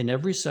 In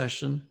every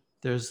session,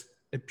 there's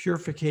a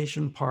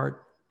purification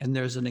part and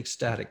there's an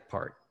ecstatic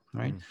part,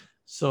 right?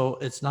 So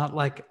it's not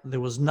like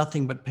there was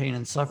nothing but pain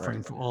and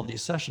suffering for all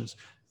these sessions.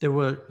 There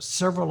were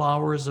several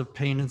hours of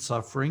pain and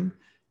suffering,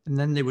 and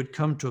then they would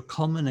come to a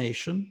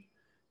culmination,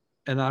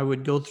 and I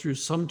would go through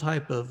some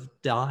type of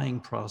dying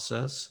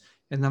process,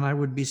 and then I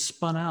would be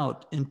spun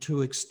out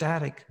into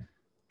ecstatic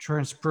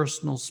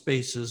transpersonal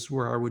spaces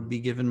where I would be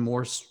given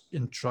more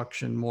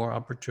instruction, more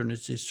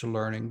opportunities to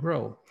learn and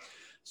grow.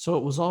 So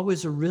it was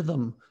always a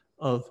rhythm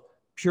of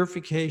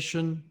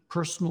purification,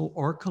 personal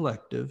or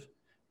collective,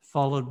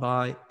 followed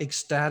by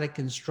ecstatic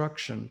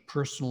instruction,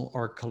 personal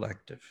or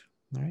collective,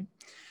 right?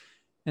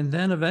 And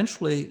then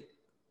eventually,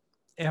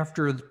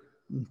 after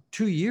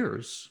 2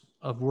 years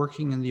of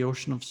working in the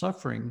ocean of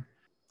suffering,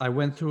 I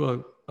went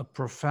through a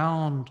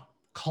profound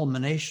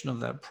culmination of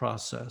that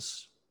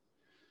process.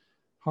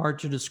 Hard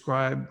to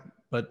describe,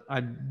 but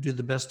I do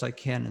the best I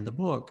can in the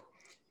book.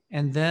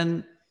 And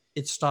then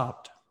it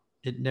stopped.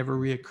 It never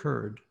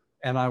reoccurred.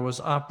 And I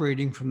was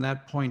operating from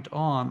that point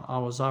on, I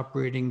was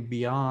operating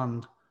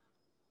beyond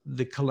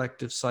the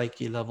collective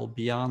psyche level,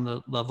 beyond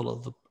the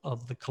level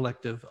of the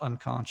collective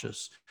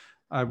unconscious.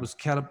 I was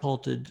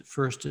catapulted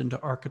first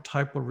into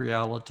archetypal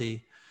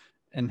reality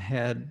and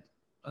had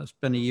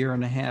spent 1.5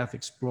 years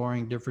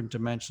exploring different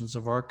dimensions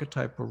of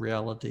archetypal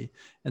reality.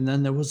 And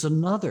then there was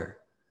another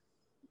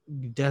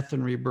death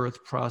and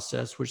rebirth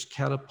process, which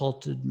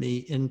catapulted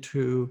me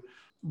into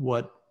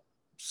what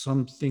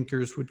some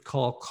thinkers would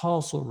call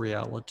causal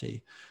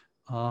reality,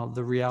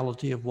 the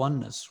reality of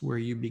oneness, where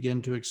you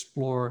begin to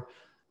explore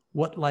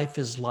what life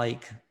is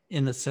like.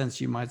 In a sense,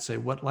 you might say,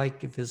 what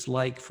life is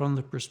like from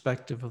the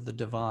perspective of the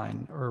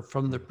divine or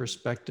from the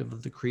perspective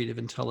of the creative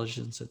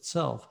intelligence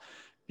itself,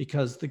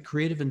 because the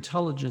creative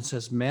intelligence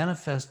has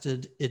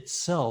manifested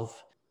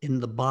itself in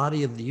the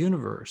body of the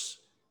universe,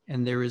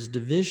 and there is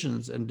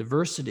divisions and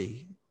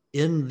diversity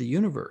in the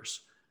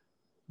universe.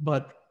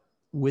 But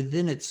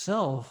within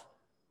itself,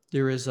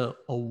 there is a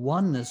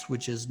oneness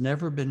which has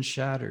never been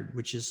shattered,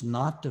 which is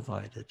not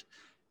divided.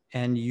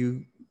 And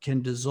you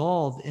can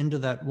dissolve into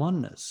that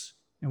oneness.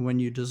 And when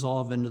you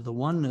dissolve into the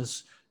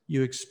oneness,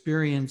 you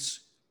experience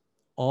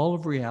all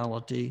of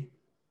reality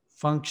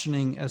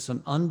functioning as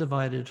an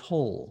undivided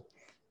whole,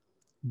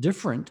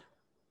 different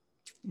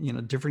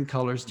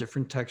colors,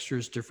 different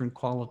textures, different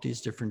qualities,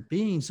 different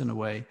beings in a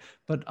way,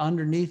 but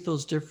underneath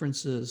those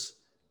differences,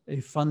 a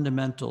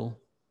fundamental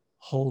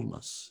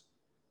wholeness.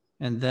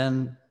 And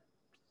then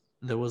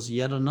there was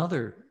yet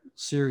another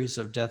series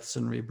of deaths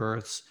and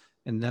rebirths,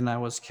 and then I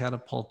was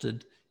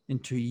catapulted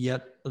into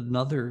yet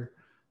another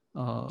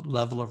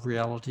level of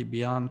reality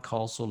beyond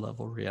causal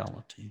level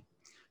reality.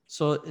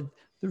 So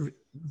The,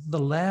 the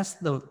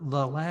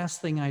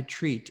last thing I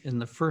treat in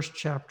the first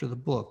chapter of the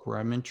book, where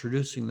I'm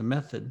introducing the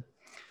method,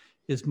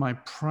 is my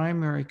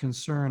primary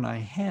concern I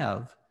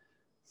have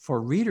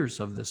for readers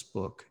of this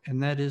book,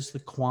 and that is the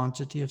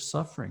quantity of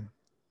suffering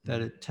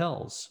that it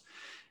tells.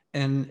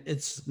 And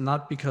it's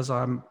not because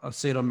I'm a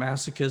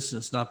sadomasochist.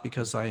 It's not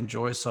because I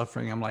enjoy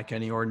suffering. I'm like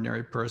any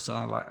ordinary person.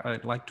 I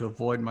like to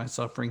avoid my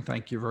suffering.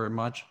 Thank you very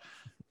much.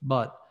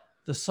 But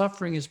the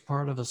suffering is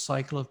part of a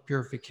cycle of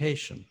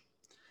purification.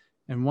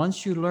 And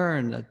once you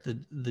learn that the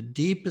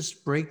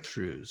deepest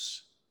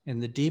breakthroughs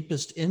and the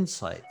deepest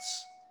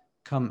insights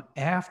come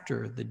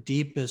after the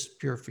deepest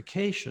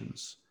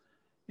purifications,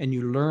 and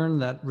you learn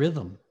that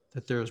rhythm,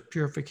 that there's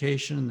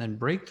purification and then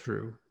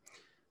breakthrough,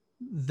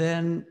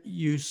 then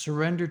you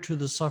surrender to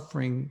the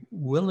suffering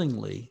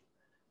willingly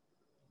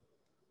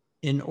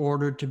in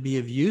order to be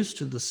of use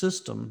to the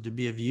system, to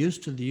be of use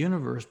to the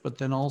universe, but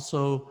then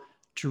also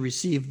to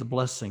receive the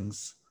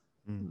blessings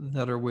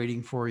that are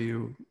waiting for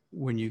you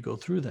when you go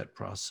through that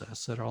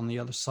process, that are on the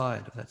other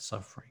side of that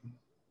suffering.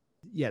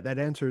 Yeah, that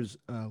answers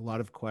a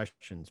lot of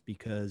questions,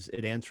 because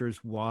it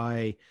answers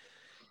why,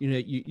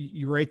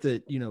 you write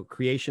that,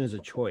 creation is a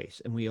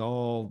choice, and we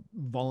all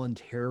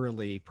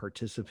voluntarily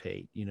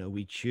participate.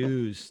 We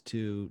choose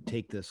to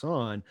take this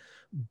on,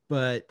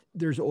 but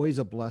there's always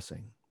a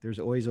blessing. There's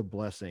always a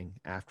blessing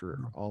after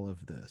all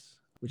of this,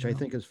 which I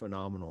think is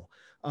phenomenal.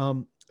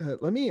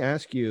 Let me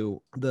ask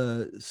you,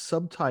 the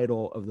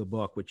subtitle of the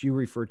book, which you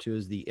refer to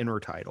as the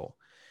inner title,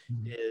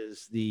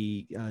 is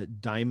the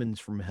Diamonds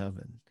from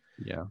Heaven.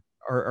 Yeah.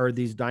 Are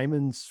these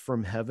diamonds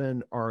from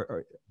heaven?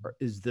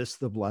 Is this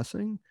the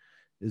blessing?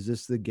 Is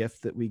this the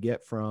gift that we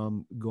get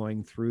from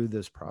going through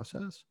this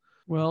process?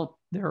 Well,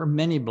 there are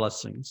many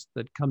blessings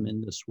that come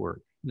in this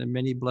work. There are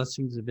many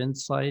blessings of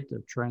insight,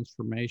 of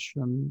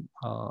transformation,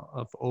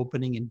 of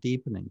opening and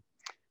deepening.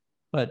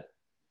 But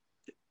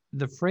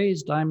the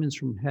phrase diamonds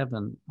from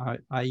heaven,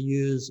 I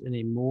use in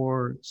a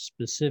more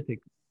specific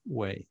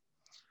way.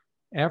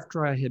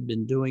 After I had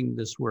been doing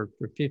this work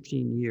for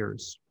 15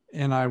 years,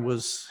 and I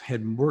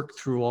had worked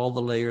through all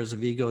the layers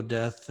of ego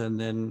death, and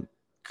then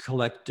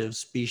collective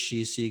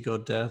species ego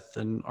death,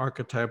 and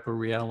archetypal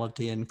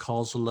reality, and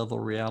causal level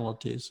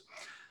realities,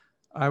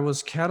 I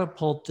was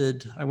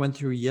catapulted. I went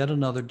through yet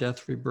another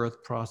death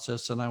rebirth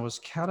process, and I was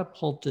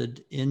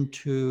catapulted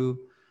into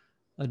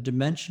a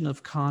dimension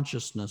of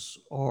consciousness,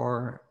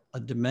 or a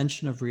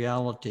dimension of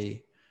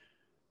reality,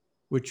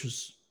 which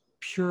was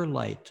pure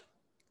light,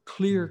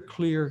 clear,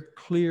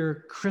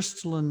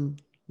 crystalline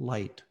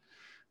light.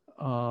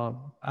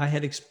 I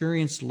had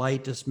experienced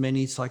light as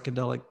many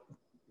psychedelic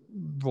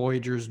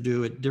voyagers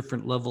do at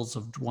different levels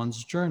of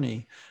one's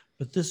journey.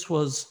 But this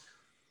was,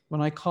 when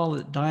I call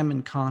it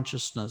diamond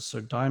consciousness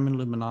or diamond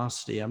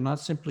luminosity, I'm not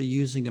simply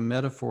using a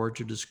metaphor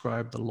to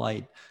describe the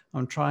light.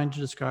 I'm trying to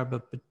describe a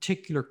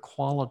particular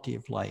quality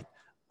of light,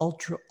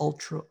 ultra,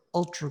 ultra,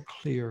 ultra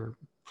clear,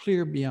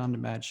 clear beyond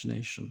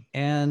imagination.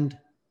 And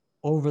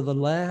over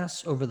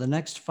the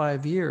next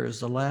 5 years,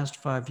 the last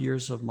 5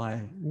 years of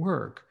my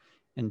work,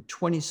 in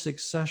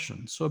 26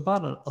 sessions, so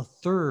about a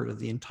third of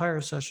the entire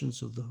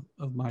sessions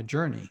of my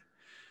journey,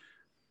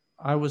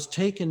 I was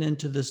taken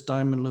into this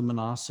diamond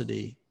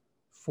luminosity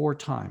 4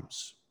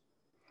 times.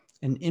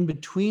 And in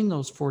between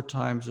those 4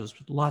 times, there's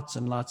lots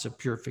and lots of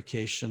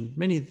purification,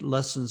 many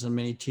lessons and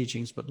many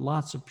teachings, but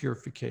lots of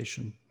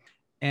purification.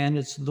 And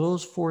it's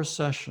those 4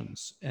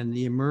 sessions and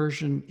the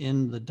immersion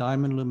in the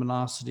diamond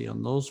luminosity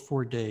on those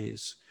 4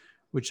 days,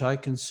 which I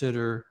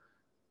consider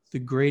the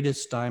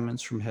greatest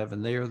diamonds from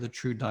heaven. They are the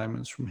true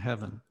diamonds from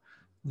heaven.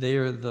 They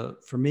are,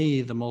 for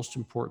me, the most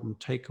important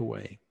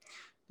takeaway.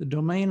 The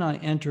domain I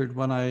entered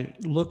when I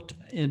looked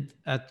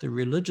at the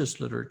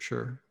religious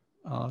literature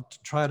to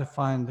try to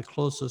find the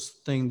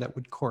closest thing that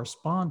would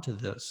correspond to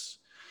this.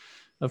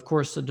 Of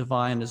course, the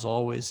divine is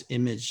always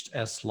imaged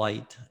as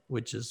light,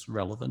 which is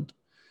relevant.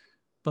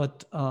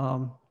 But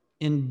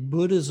in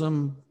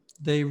Buddhism,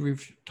 they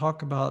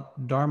talk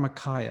about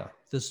Dharmakaya,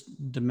 this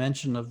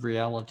dimension of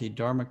reality,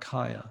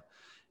 Dharmakaya,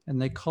 and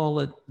they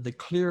call it the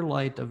clear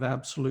light of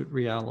absolute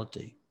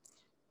reality.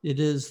 It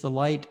is the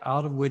light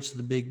out of which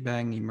the Big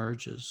Bang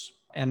emerges.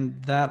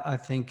 And that, I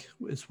think,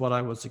 is what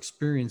I was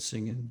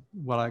experiencing in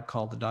what I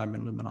call the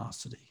diamond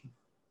luminosity.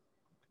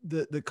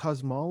 The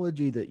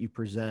cosmology that you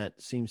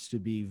present seems to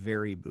be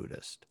very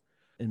Buddhist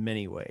in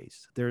many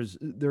ways. There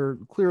are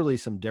clearly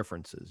some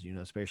differences,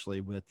 especially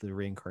with the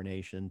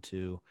reincarnation,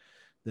 to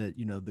that,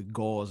 the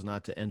goal is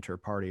not to enter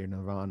party or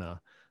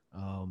nirvana,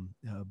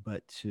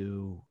 but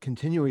to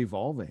continue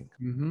evolving.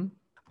 Mm-hmm.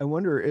 I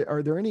wonder,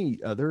 are there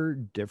any other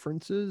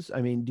differences?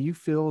 I mean, do you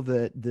feel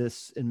that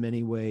this in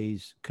many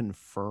ways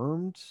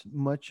confirmed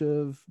much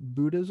of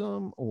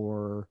Buddhism,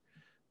 or,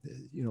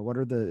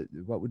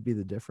 what would be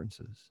the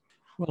differences?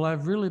 Well,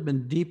 I've really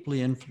been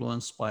deeply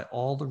influenced by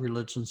all the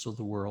religions of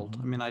the world.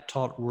 I mean, I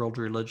taught world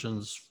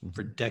religions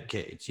for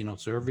decades,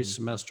 so every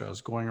semester I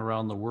was going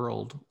around the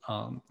world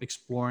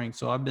exploring.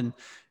 So I've been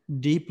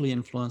deeply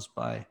influenced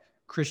by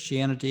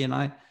Christianity. And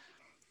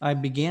I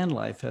began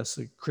life as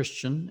a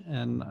Christian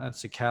and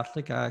as a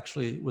Catholic. I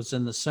actually was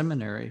in the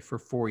seminary for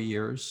 4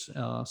 years,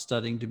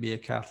 studying to be a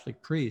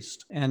Catholic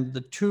priest. And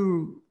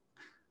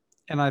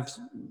I've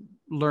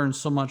learned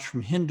so much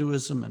from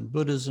Hinduism and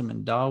Buddhism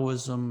and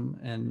Taoism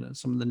and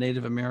some of the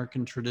Native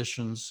American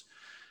traditions.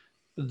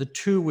 The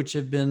two which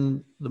have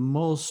been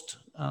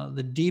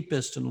the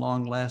deepest and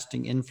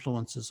long-lasting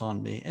influences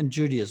on me, and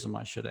Judaism,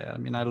 I should add. I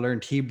mean, I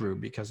learned Hebrew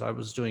because I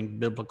was doing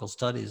biblical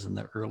studies in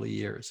the early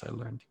years. I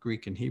learned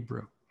Greek and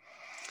Hebrew.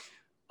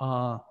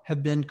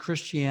 Have been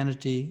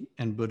Christianity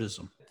and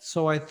Buddhism.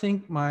 So I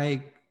think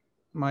my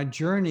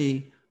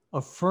journey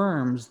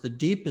affirms the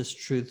deepest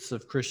truths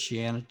of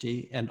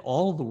Christianity and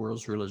all of the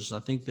world's religions.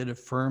 I think that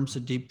affirms the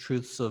deep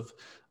truths of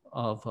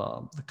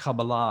the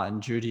Kabbalah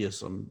and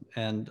Judaism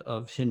and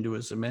of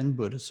Hinduism and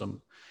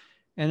Buddhism.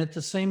 And at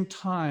the same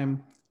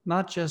time,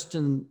 not just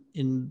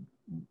in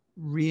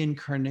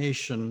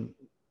reincarnation,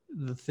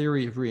 the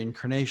theory of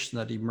reincarnation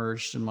that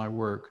emerged in my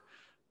work,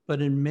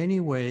 but in many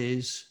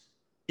ways,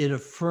 it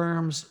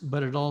affirms,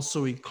 but it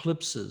also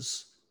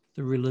eclipses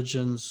the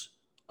religions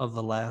of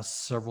the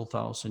last several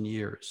thousand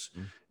years.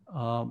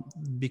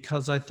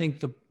 Because I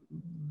think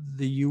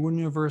the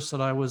universe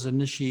that I was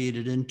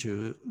initiated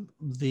into,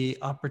 the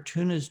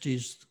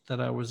opportunities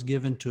that I was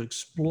given to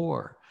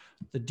explore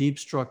the deep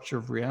structure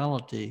of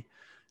reality,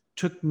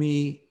 took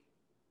me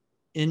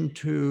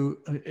into,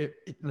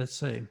 let's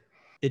say,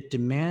 it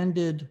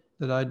demanded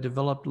that I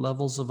develop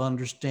levels of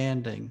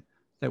understanding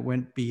that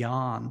went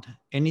beyond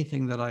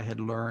anything that I had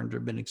learned or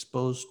been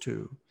exposed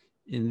to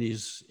in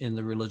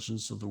the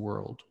religions of the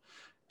world.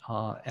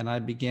 And I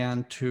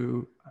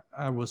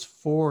was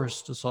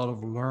forced to sort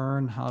of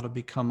learn how to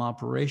become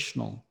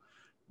operational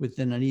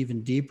within an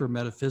even deeper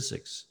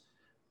metaphysics.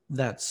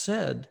 That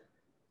said,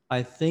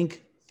 I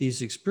think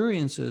these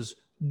experiences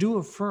do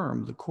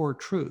affirm the core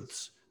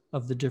truths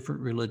of the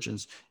different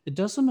religions. It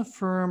doesn't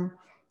affirm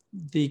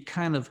the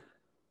kind of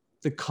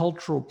the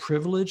cultural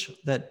privilege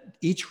that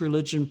each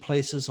religion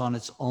places on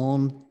its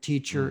own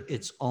teacher,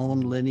 its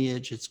own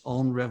lineage, its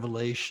own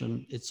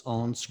revelation, its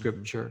own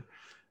scripture.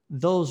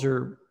 Those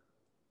are,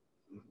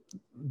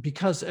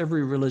 because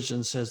every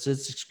religion says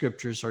its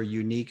scriptures are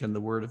unique in the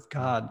word of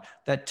God,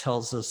 that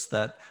tells us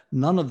that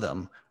none of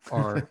them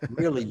are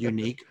really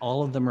unique.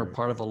 All of them are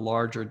part of a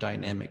larger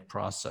dynamic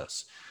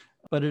process.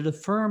 But it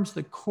affirms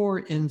the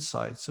core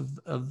insights of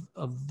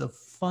the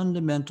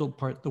fundamental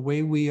part, the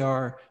way we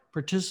are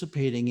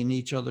participating in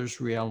each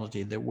other's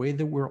reality, the way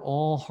that we're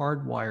all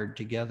hardwired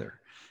together,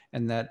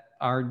 and that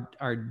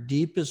our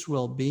deepest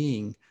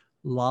well-being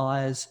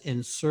lies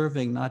in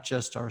serving not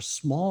just our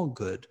small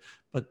good,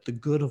 but the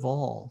good of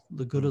all,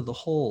 the good of the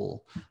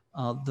whole,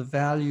 the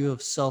value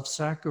of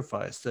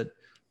self-sacrifice, that,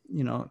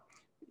 you know,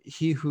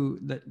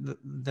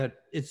 that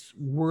it's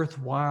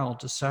worthwhile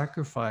to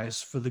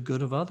sacrifice for the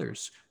good of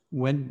others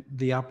when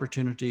the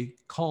opportunity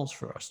calls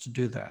for us to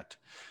do that.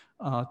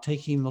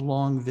 Taking the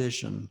long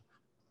vision,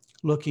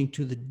 looking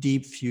to the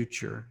deep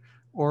future,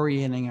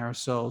 orienting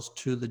ourselves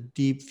to the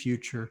deep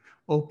future,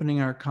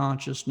 opening our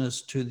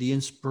consciousness to the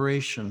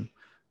inspiration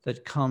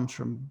that comes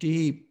from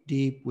deep,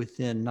 deep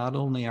within, not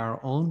only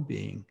our own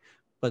being,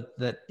 but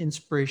that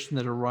inspiration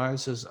that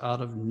arises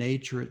out of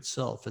nature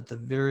itself, at the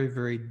very,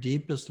 very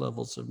deepest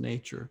levels of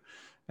nature,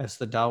 as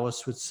the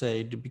Taoists would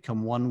say, to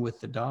become one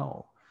with the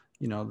Tao,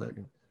 you know,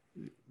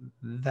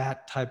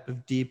 that type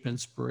of deep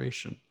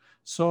inspiration.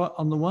 So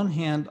on the one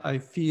hand, I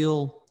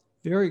feel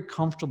very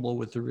comfortable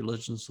with the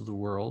religions of the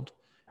world.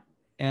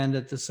 And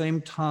at the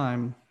same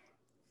time,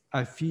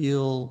 I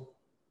feel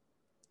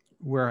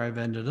where I've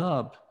ended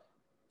up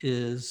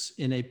is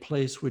in a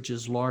place which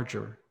is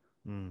larger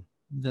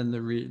than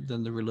the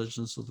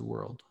religions of the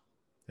world.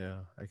 Yeah,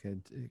 I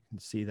can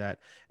see that.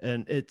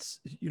 And it's,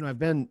 you know, I've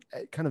been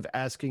kind of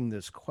asking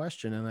this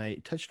question, and I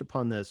touched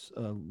upon this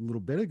a little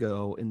bit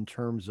ago in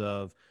terms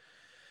of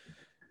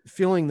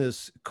feeling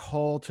this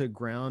call to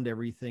ground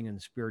everything in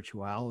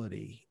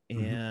spirituality.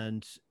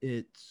 And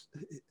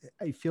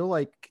I feel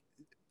like,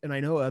 and I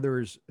know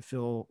others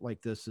feel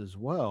like this as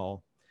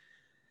well,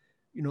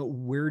 you know,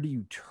 where do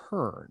you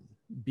turn?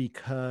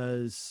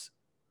 Because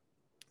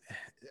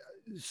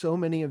so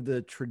many of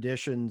the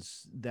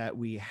traditions that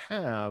we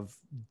have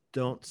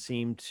don't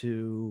seem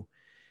to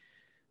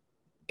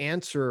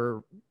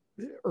answer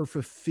or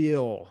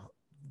fulfill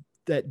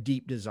that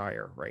deep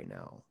desire right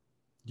now.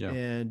 Yeah.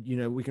 And, you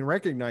know, we can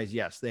recognize,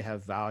 yes, they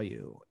have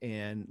value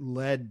and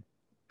led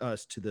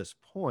us to this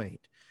point.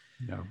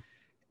 Yeah.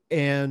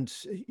 And,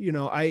 you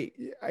know,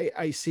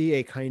 I see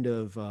a kind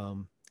of,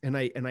 and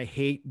I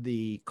hate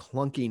the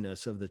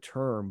clunkiness of the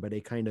term, but a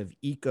kind of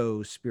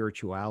eco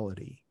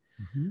spirituality.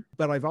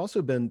 But I've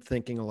also been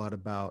thinking a lot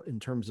about, in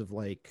terms of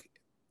like,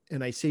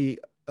 and I see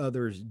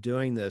others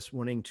doing this,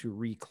 wanting to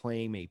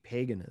reclaim a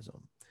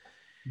paganism.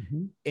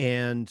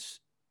 And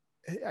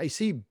I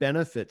see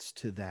benefits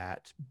to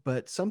that,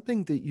 but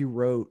something that you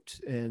wrote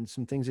and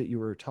some things that you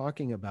were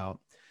talking about,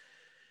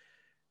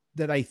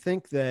 that I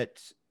think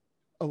that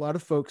a lot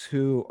of folks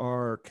who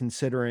are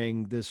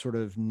considering this sort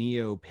of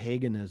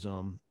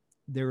neo-paganism,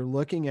 they're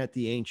looking at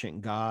the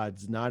ancient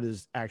gods, not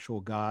as actual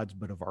gods,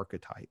 but of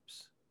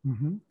archetypes.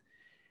 Mm-hmm.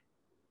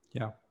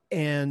 Yeah.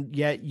 And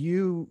yet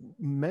you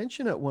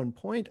mentioned at one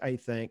point, I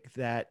think,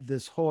 that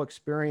this whole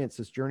experience,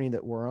 this journey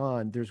that we're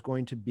on, there's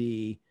going to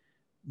be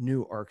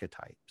new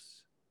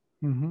archetypes.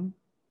 Mm-hmm.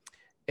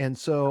 And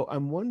so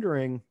I'm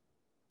wondering,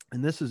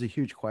 and this is a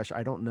huge question,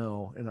 I don't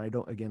know, and I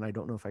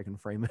don't know if I can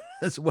frame it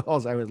as well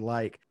as I would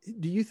like.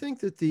 Do you think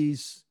that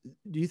this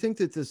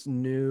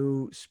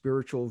new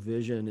spiritual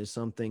vision is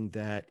something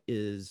that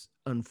is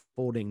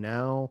unfolding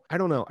now? I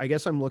don't know. I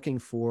guess I'm looking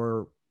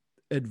for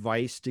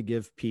advice to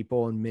give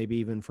people, and maybe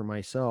even for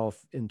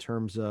myself, in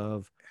terms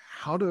of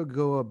how to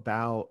go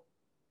about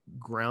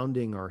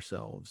grounding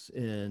ourselves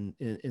in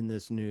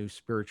this new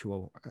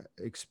spiritual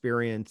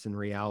experience and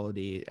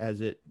reality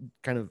as it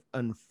kind of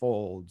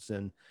unfolds.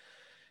 And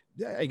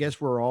I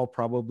guess we're all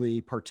probably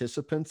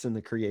participants in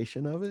the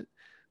creation of it.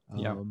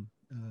 Yeah.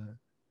 Uh,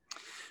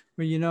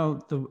 Well, you know,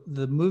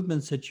 the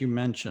movements that you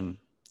mentioned,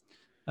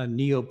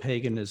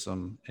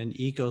 neo-paganism and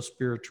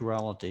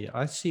eco-spirituality,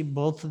 I see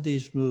both of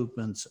these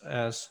movements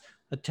as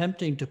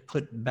attempting to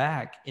put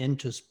back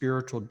into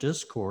spiritual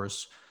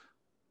discourse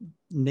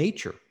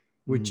nature,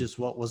 which is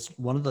what was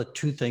one of the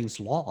two things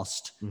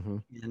lost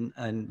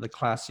in the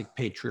classic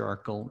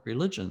patriarchal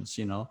religions.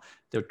 You know,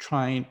 they're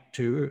trying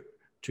to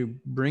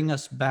bring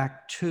us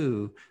back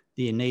to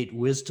the innate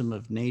wisdom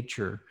of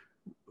nature,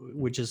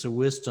 which is a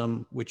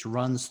wisdom which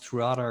runs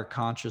throughout our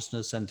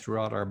consciousness and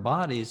throughout our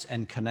bodies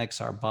and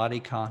connects our body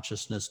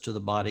consciousness to the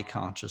body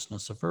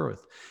consciousness of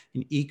earth.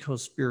 And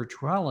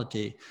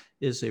eco-spirituality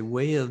is a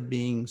way of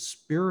being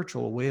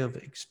spiritual, a way of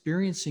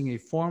experiencing a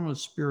form of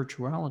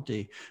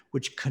spirituality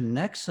which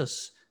connects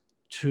us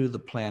to the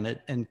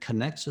planet and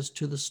connects us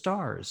to the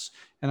stars.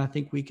 And I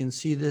think we can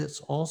see this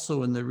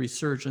also in the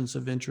resurgence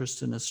of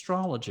interest in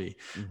astrology,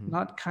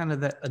 not kind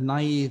of a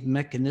naive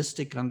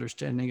mechanistic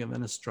understanding of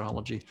an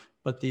astrology,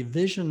 but the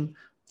vision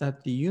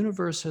that the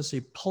universe has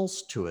a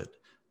pulse to it.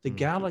 The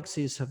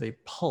galaxies have a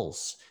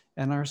pulse,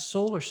 and our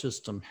solar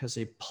system has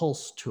a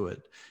pulse to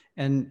it.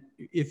 And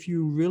if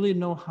you really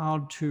know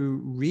how to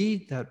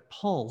read that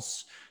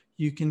pulse,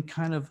 you can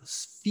kind of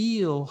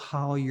feel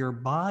how your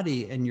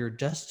body and your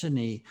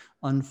destiny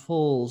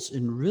unfolds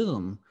in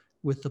rhythm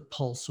with the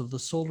pulse of the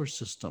solar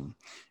system.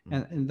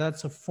 And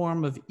that's a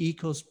form of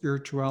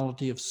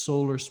eco-spirituality, of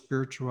solar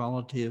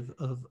spirituality,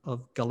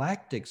 of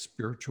galactic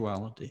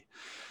spirituality.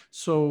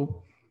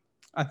 So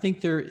I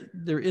think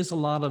there is a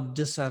lot of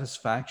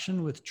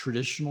dissatisfaction with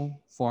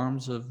traditional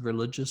forms of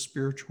religious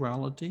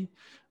spirituality.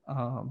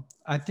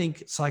 I think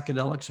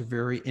psychedelics are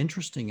very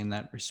interesting in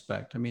that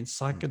respect. I mean,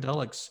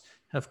 psychedelics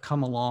have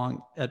come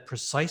along at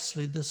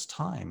precisely this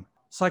time.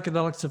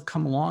 Psychedelics have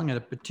come along at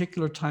a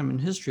particular time in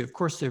history. Of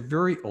course, they're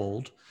very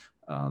old.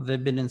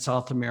 They've been in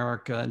South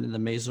America and in the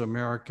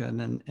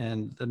Mesoamerican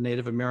and the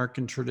Native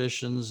American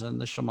traditions and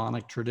the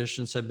shamanic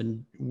traditions have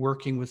been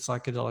working with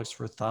psychedelics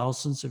for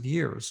thousands of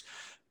years.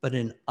 But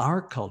in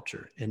our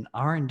culture, in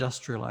our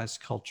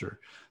industrialized culture,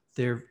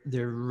 they're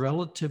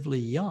relatively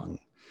young.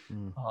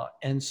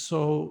 And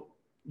so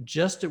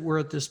just that we're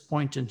at this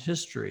point in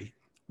history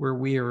where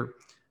we are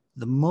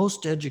the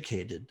most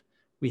educated,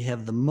 we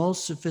have the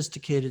most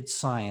sophisticated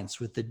science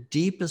with the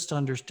deepest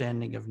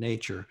understanding of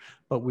nature,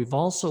 but we've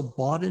also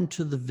bought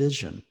into the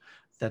vision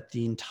that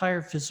the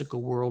entire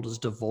physical world is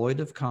devoid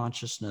of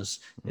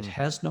consciousness. It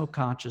has no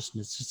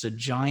consciousness. It's a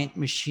giant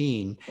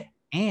machine,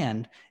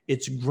 and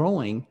it's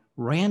growing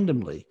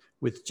randomly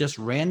with just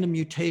random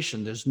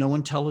mutation. There's no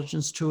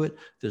intelligence to it.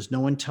 There's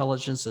no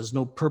intelligence. There's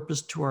no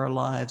purpose to our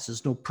lives.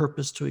 There's no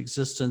purpose to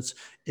existence.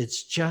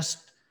 It's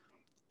just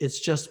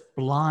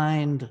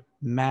blind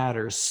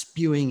matter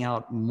spewing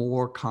out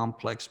more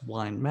complex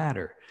blind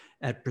matter.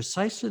 At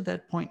precisely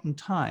that point in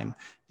time,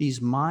 these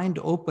mind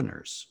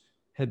openers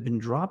have been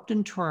dropped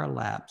into our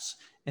laps,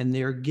 and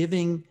they're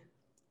giving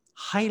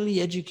highly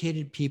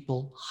educated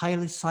people,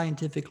 highly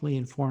scientifically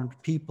informed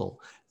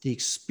people, the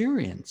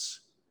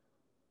experience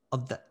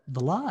of the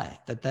lie,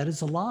 that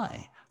is a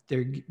lie.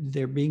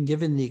 They're being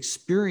given the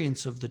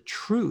experience of the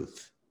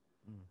truth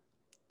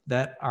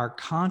that our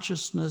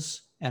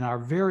consciousness and our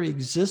very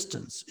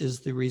existence is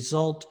the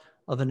result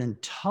of an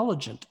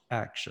intelligent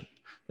action,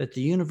 that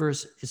the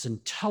universe is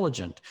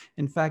intelligent.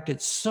 In fact,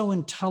 it's so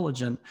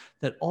intelligent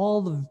that all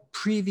the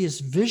previous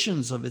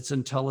visions of its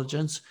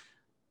intelligence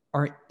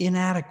are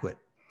inadequate.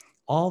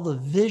 All the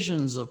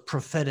visions of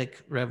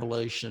prophetic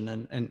revelation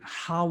and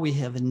how we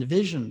have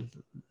envisioned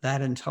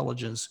that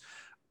intelligence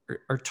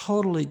are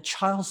totally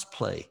child's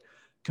play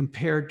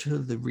compared to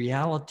the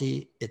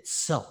reality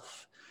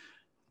itself.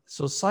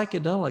 So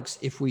psychedelics,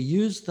 if we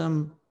use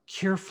them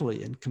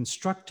carefully and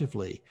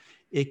constructively,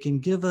 it can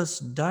give us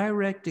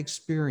direct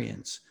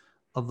experience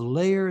of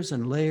layers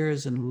and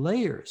layers and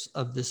layers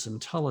of this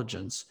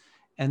intelligence.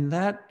 And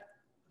that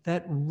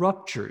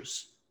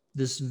ruptures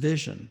this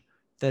vision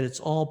that it's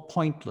all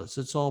pointless,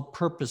 it's all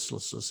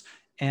purposeless,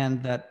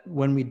 and that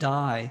when we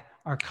die,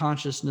 our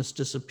consciousness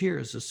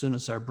disappears as soon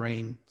as our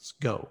brains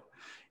go.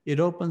 It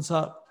opens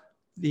up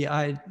the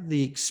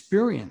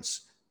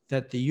experience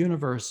that the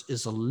universe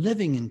is a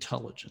living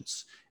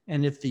intelligence.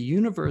 And if the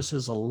universe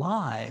is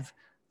alive,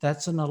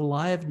 that's an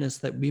aliveness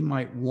that we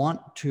might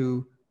want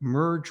to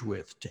merge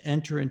with, to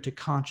enter into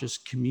conscious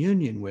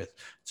communion with.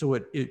 So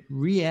it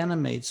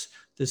reanimates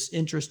this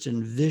interest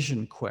in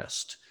vision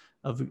quest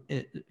of,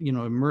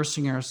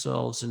 immersing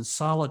ourselves in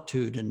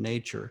solitude in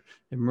nature,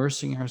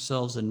 immersing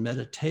ourselves in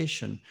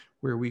meditation,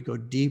 where we go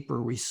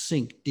deeper, we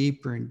sink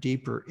deeper and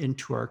deeper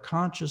into our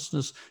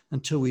consciousness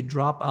until we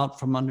drop out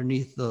from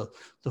underneath the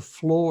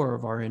floor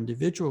of our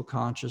individual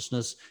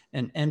consciousness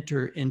and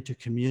enter into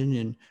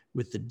communion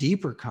with the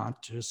deeper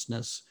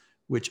consciousness,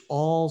 which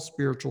all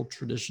spiritual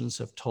traditions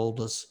have told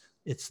us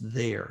it's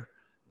there.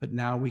 But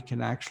now we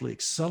can actually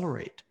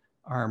accelerate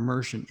our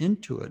immersion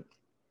into it.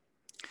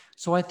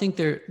 So I think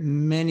there are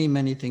many,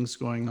 many things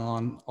going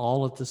on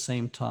all at the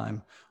same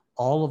time.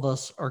 All of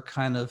us are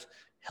kind of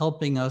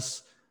helping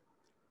us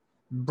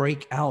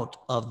break out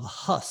of the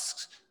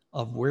husks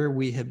of where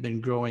we have been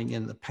growing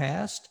in the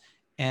past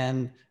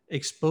and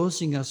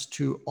exposing us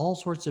to all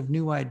sorts of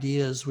new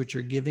ideas, which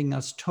are giving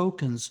us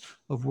tokens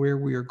of where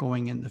we are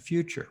going in the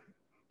future.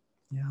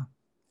 Yeah.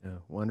 Yeah,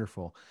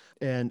 wonderful.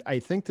 And I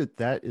think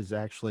that is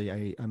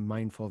actually, I'm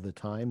mindful of the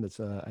time. That's,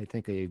 I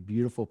think, a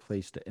beautiful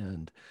place to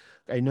end.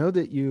 I know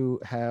that you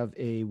have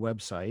a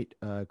website,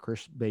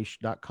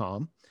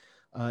 chrisbache.com.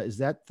 Is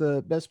that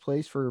the best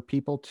place for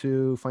people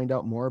to find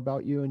out more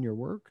about you and your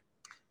work?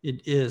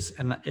 It is.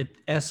 And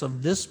as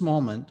of this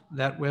moment,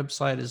 that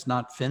website is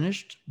not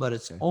finished, but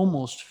it's Okay.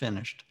 almost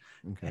finished.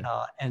 Okay.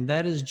 And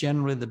that is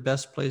generally the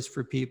best place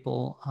for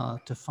people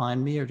to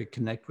find me or to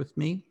connect with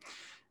me.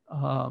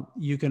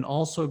 You can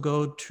also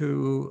go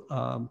to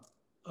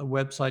a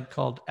website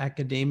called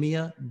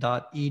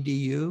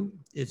academia.edu.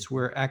 It's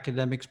where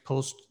academics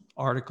post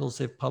articles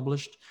they've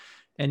published.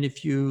 And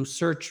if you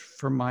search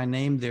for my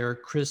name there,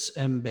 Chris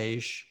M.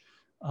 Bache,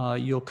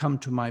 you'll come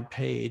to my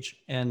page.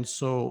 And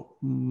so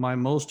my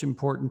most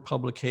important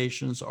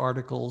publications,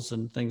 articles,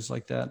 and things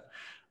like that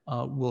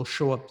will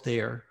show up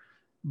there.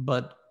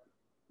 But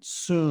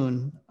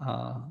soon,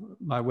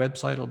 my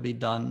website will be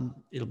done,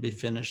 it'll be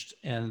finished,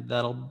 and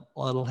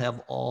that'll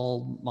have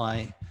all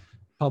my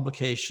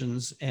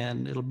publications,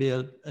 and it'll be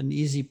an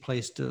easy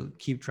place to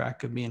keep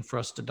track of me and for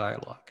us to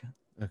dialogue.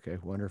 Okay,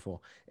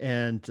 wonderful.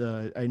 And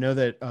I know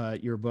that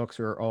your books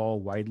are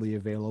all widely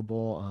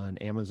available on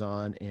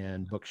Amazon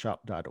and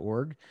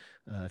bookshop.org.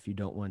 If you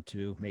don't want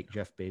to make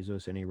Jeff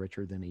Bezos any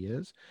richer than he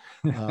is.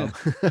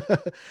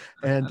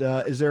 And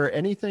is there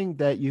anything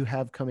that you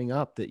have coming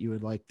up that you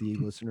would like the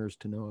listeners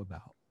to know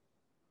about?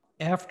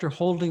 After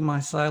holding my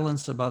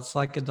silence about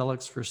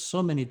psychedelics for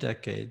so many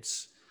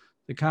decades,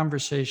 the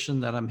conversation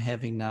that I'm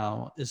having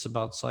now is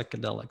about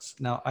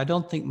psychedelics. Now, I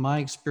don't think my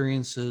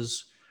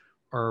experiences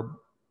are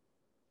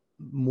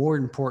more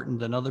important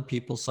than other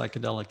people's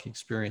psychedelic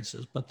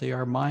experiences, but they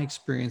are my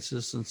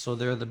experiences. And so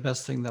they're the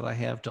best thing that I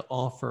have to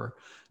offer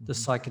the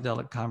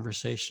psychedelic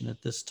conversation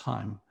at this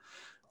time.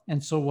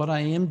 And so what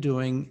I am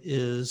doing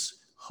is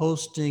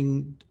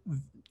hosting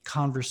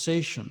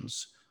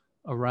conversations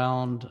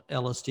around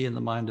LSD and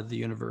the mind of the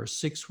universe,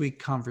 6-week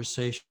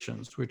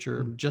conversations, which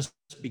are just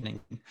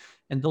beginning.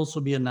 And those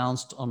will be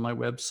announced on my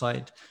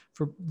website.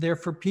 They're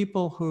for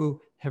people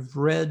who have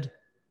read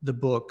the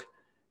book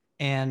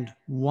and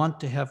want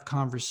to have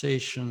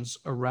conversations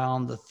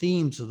around the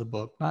themes of the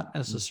book, not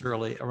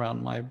necessarily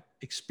around my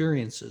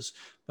experiences,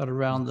 but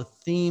around the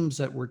themes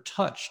that were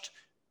touched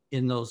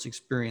in those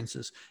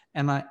experiences.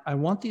 And I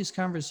want these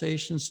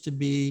conversations to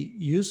be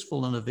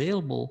useful and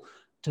available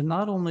to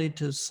not only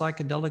to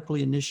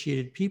psychedelically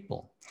initiated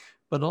people,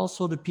 but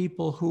also to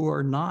people who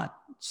are not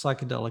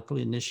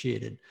psychedelically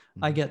initiated.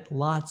 I get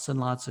lots and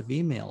lots of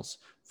emails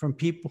from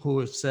people who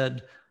have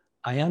said,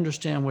 I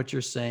understand what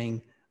you're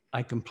saying.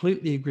 I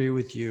completely agree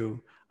with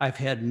you. I've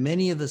had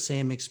many of the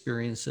same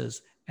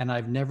experiences and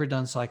I've never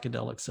done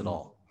psychedelics at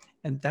all.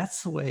 And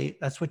that's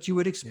what you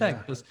would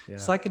expect, because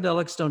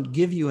psychedelics don't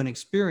give you an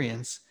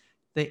experience.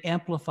 They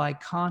amplify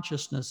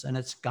consciousness, and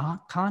it's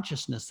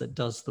consciousness that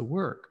does the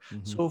work.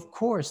 So of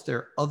course, there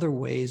are other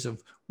ways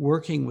of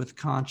working with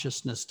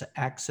consciousness to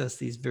access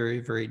these very,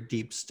 very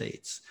deep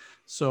states.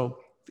 So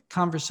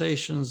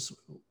conversations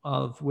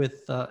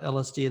with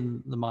LSD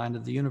and the mind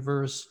of the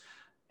universe.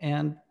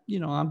 And,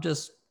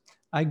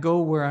 I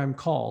go where I'm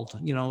called.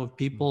 If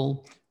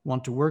people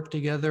want to work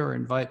together or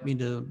invite me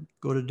to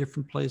go to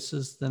different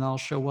places, then I'll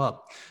show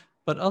up.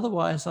 But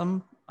otherwise,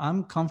 I'm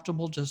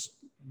comfortable just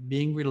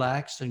being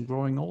relaxed and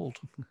growing old.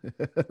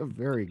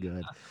 Very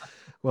good.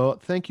 Well,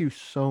 thank you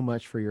so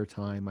much for your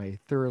time. I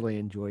thoroughly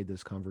enjoyed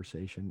this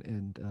conversation,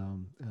 and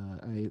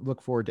I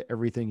look forward to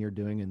everything you're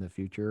doing in the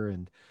future.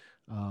 And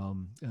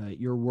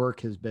your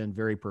work has been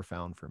very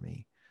profound for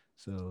me.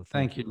 So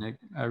thank you, Nick.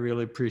 I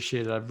really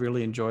appreciate it. I've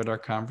really enjoyed our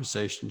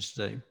conversations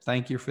today.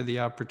 Thank you for the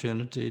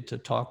opportunity to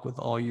talk with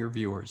all your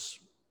viewers.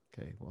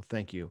 Okay, well,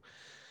 thank you.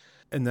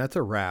 And that's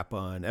a wrap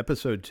on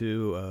episode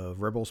 2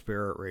 of Rebel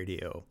Spirit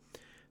Radio.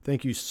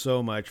 Thank you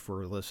so much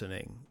for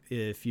listening.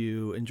 If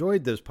you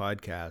enjoyed this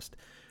podcast,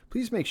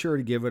 Please make sure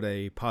to give it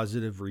a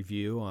positive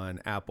review on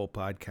Apple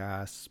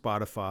Podcasts,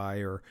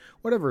 Spotify, or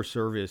whatever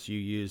service you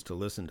use to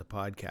listen to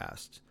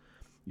podcasts.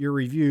 Your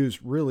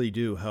reviews really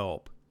do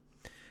help.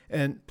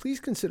 And please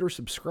consider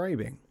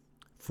subscribing.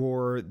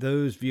 For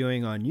those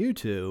viewing on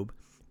YouTube,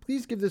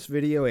 please give this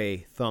video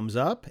a thumbs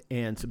up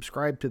and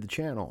subscribe to the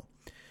channel.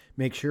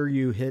 Make sure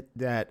you hit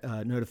that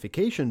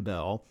notification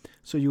bell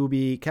so you will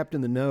be kept in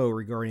the know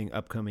regarding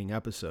upcoming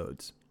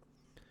episodes.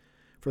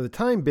 For the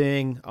time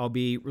being, I'll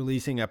be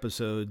releasing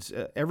episodes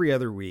every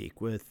other week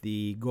with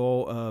the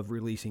goal of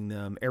releasing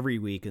them every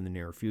week in the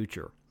near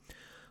future.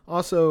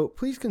 Also,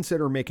 please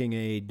consider making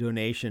a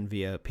donation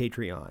via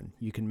Patreon.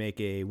 You can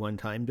make a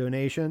one-time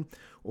donation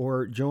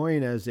or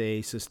join as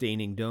a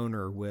sustaining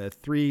donor with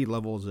 3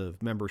 levels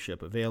of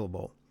membership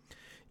available.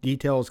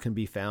 Details can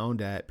be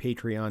found at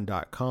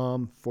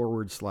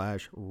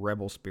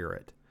patreon.com/Rebel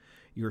Spirit.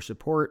 Your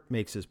support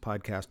makes this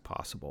podcast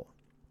possible.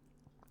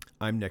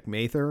 I'm Nick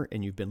Mather,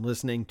 and you've been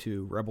listening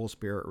to Rebel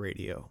Spirit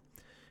Radio.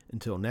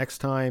 Until next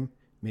time,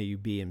 may you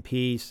be in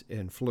peace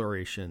and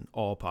flourish in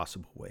all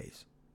possible ways.